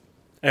find?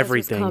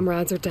 Everything. Ezra's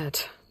comrades are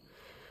dead.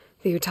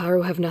 The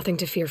Utaru have nothing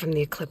to fear from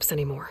the Eclipse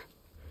anymore.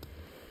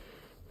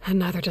 And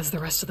neither does the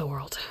rest of the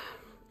world.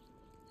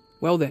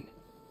 Well then.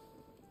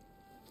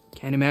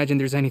 Can't imagine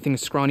there's anything a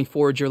scrawny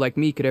forager like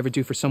me could ever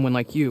do for someone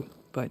like you,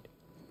 but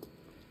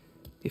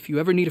if you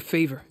ever need a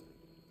favor,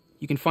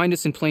 you can find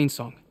us in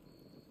Plainsong.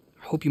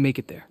 I hope you make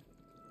it there.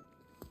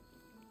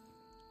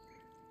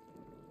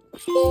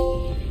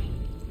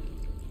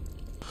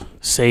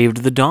 Saved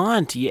the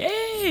Daunt.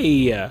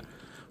 Yay!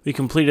 We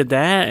completed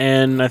that,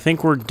 and I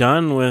think we're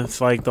done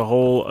with like the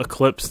whole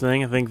Eclipse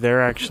thing. I think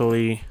they're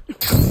actually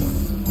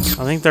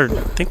I think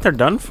they're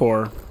done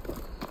for.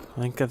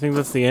 I think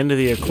that's the end of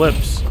the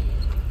Eclipse.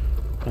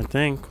 I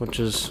think, which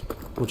is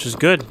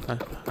good.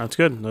 That's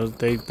good.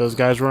 Those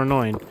guys were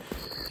annoying,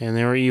 and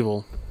they were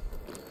evil.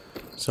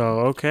 So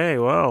okay,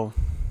 well,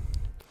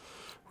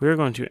 we're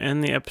going to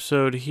end the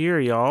episode here,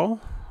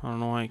 y'all. I don't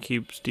know why it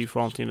keeps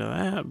defaulting to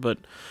that, but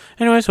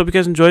anyways, hope you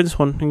guys enjoyed this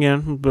one.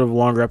 Again, a bit of a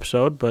longer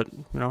episode, but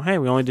you know, hey,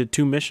 we only did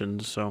 2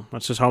 missions, so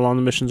that's just how long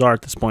the missions are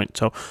at this point.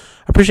 So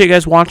I appreciate you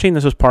guys watching.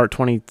 This was part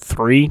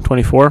 23,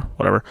 24,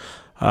 whatever.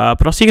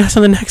 But I'll see you guys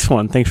on the next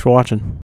one. Thanks for watching.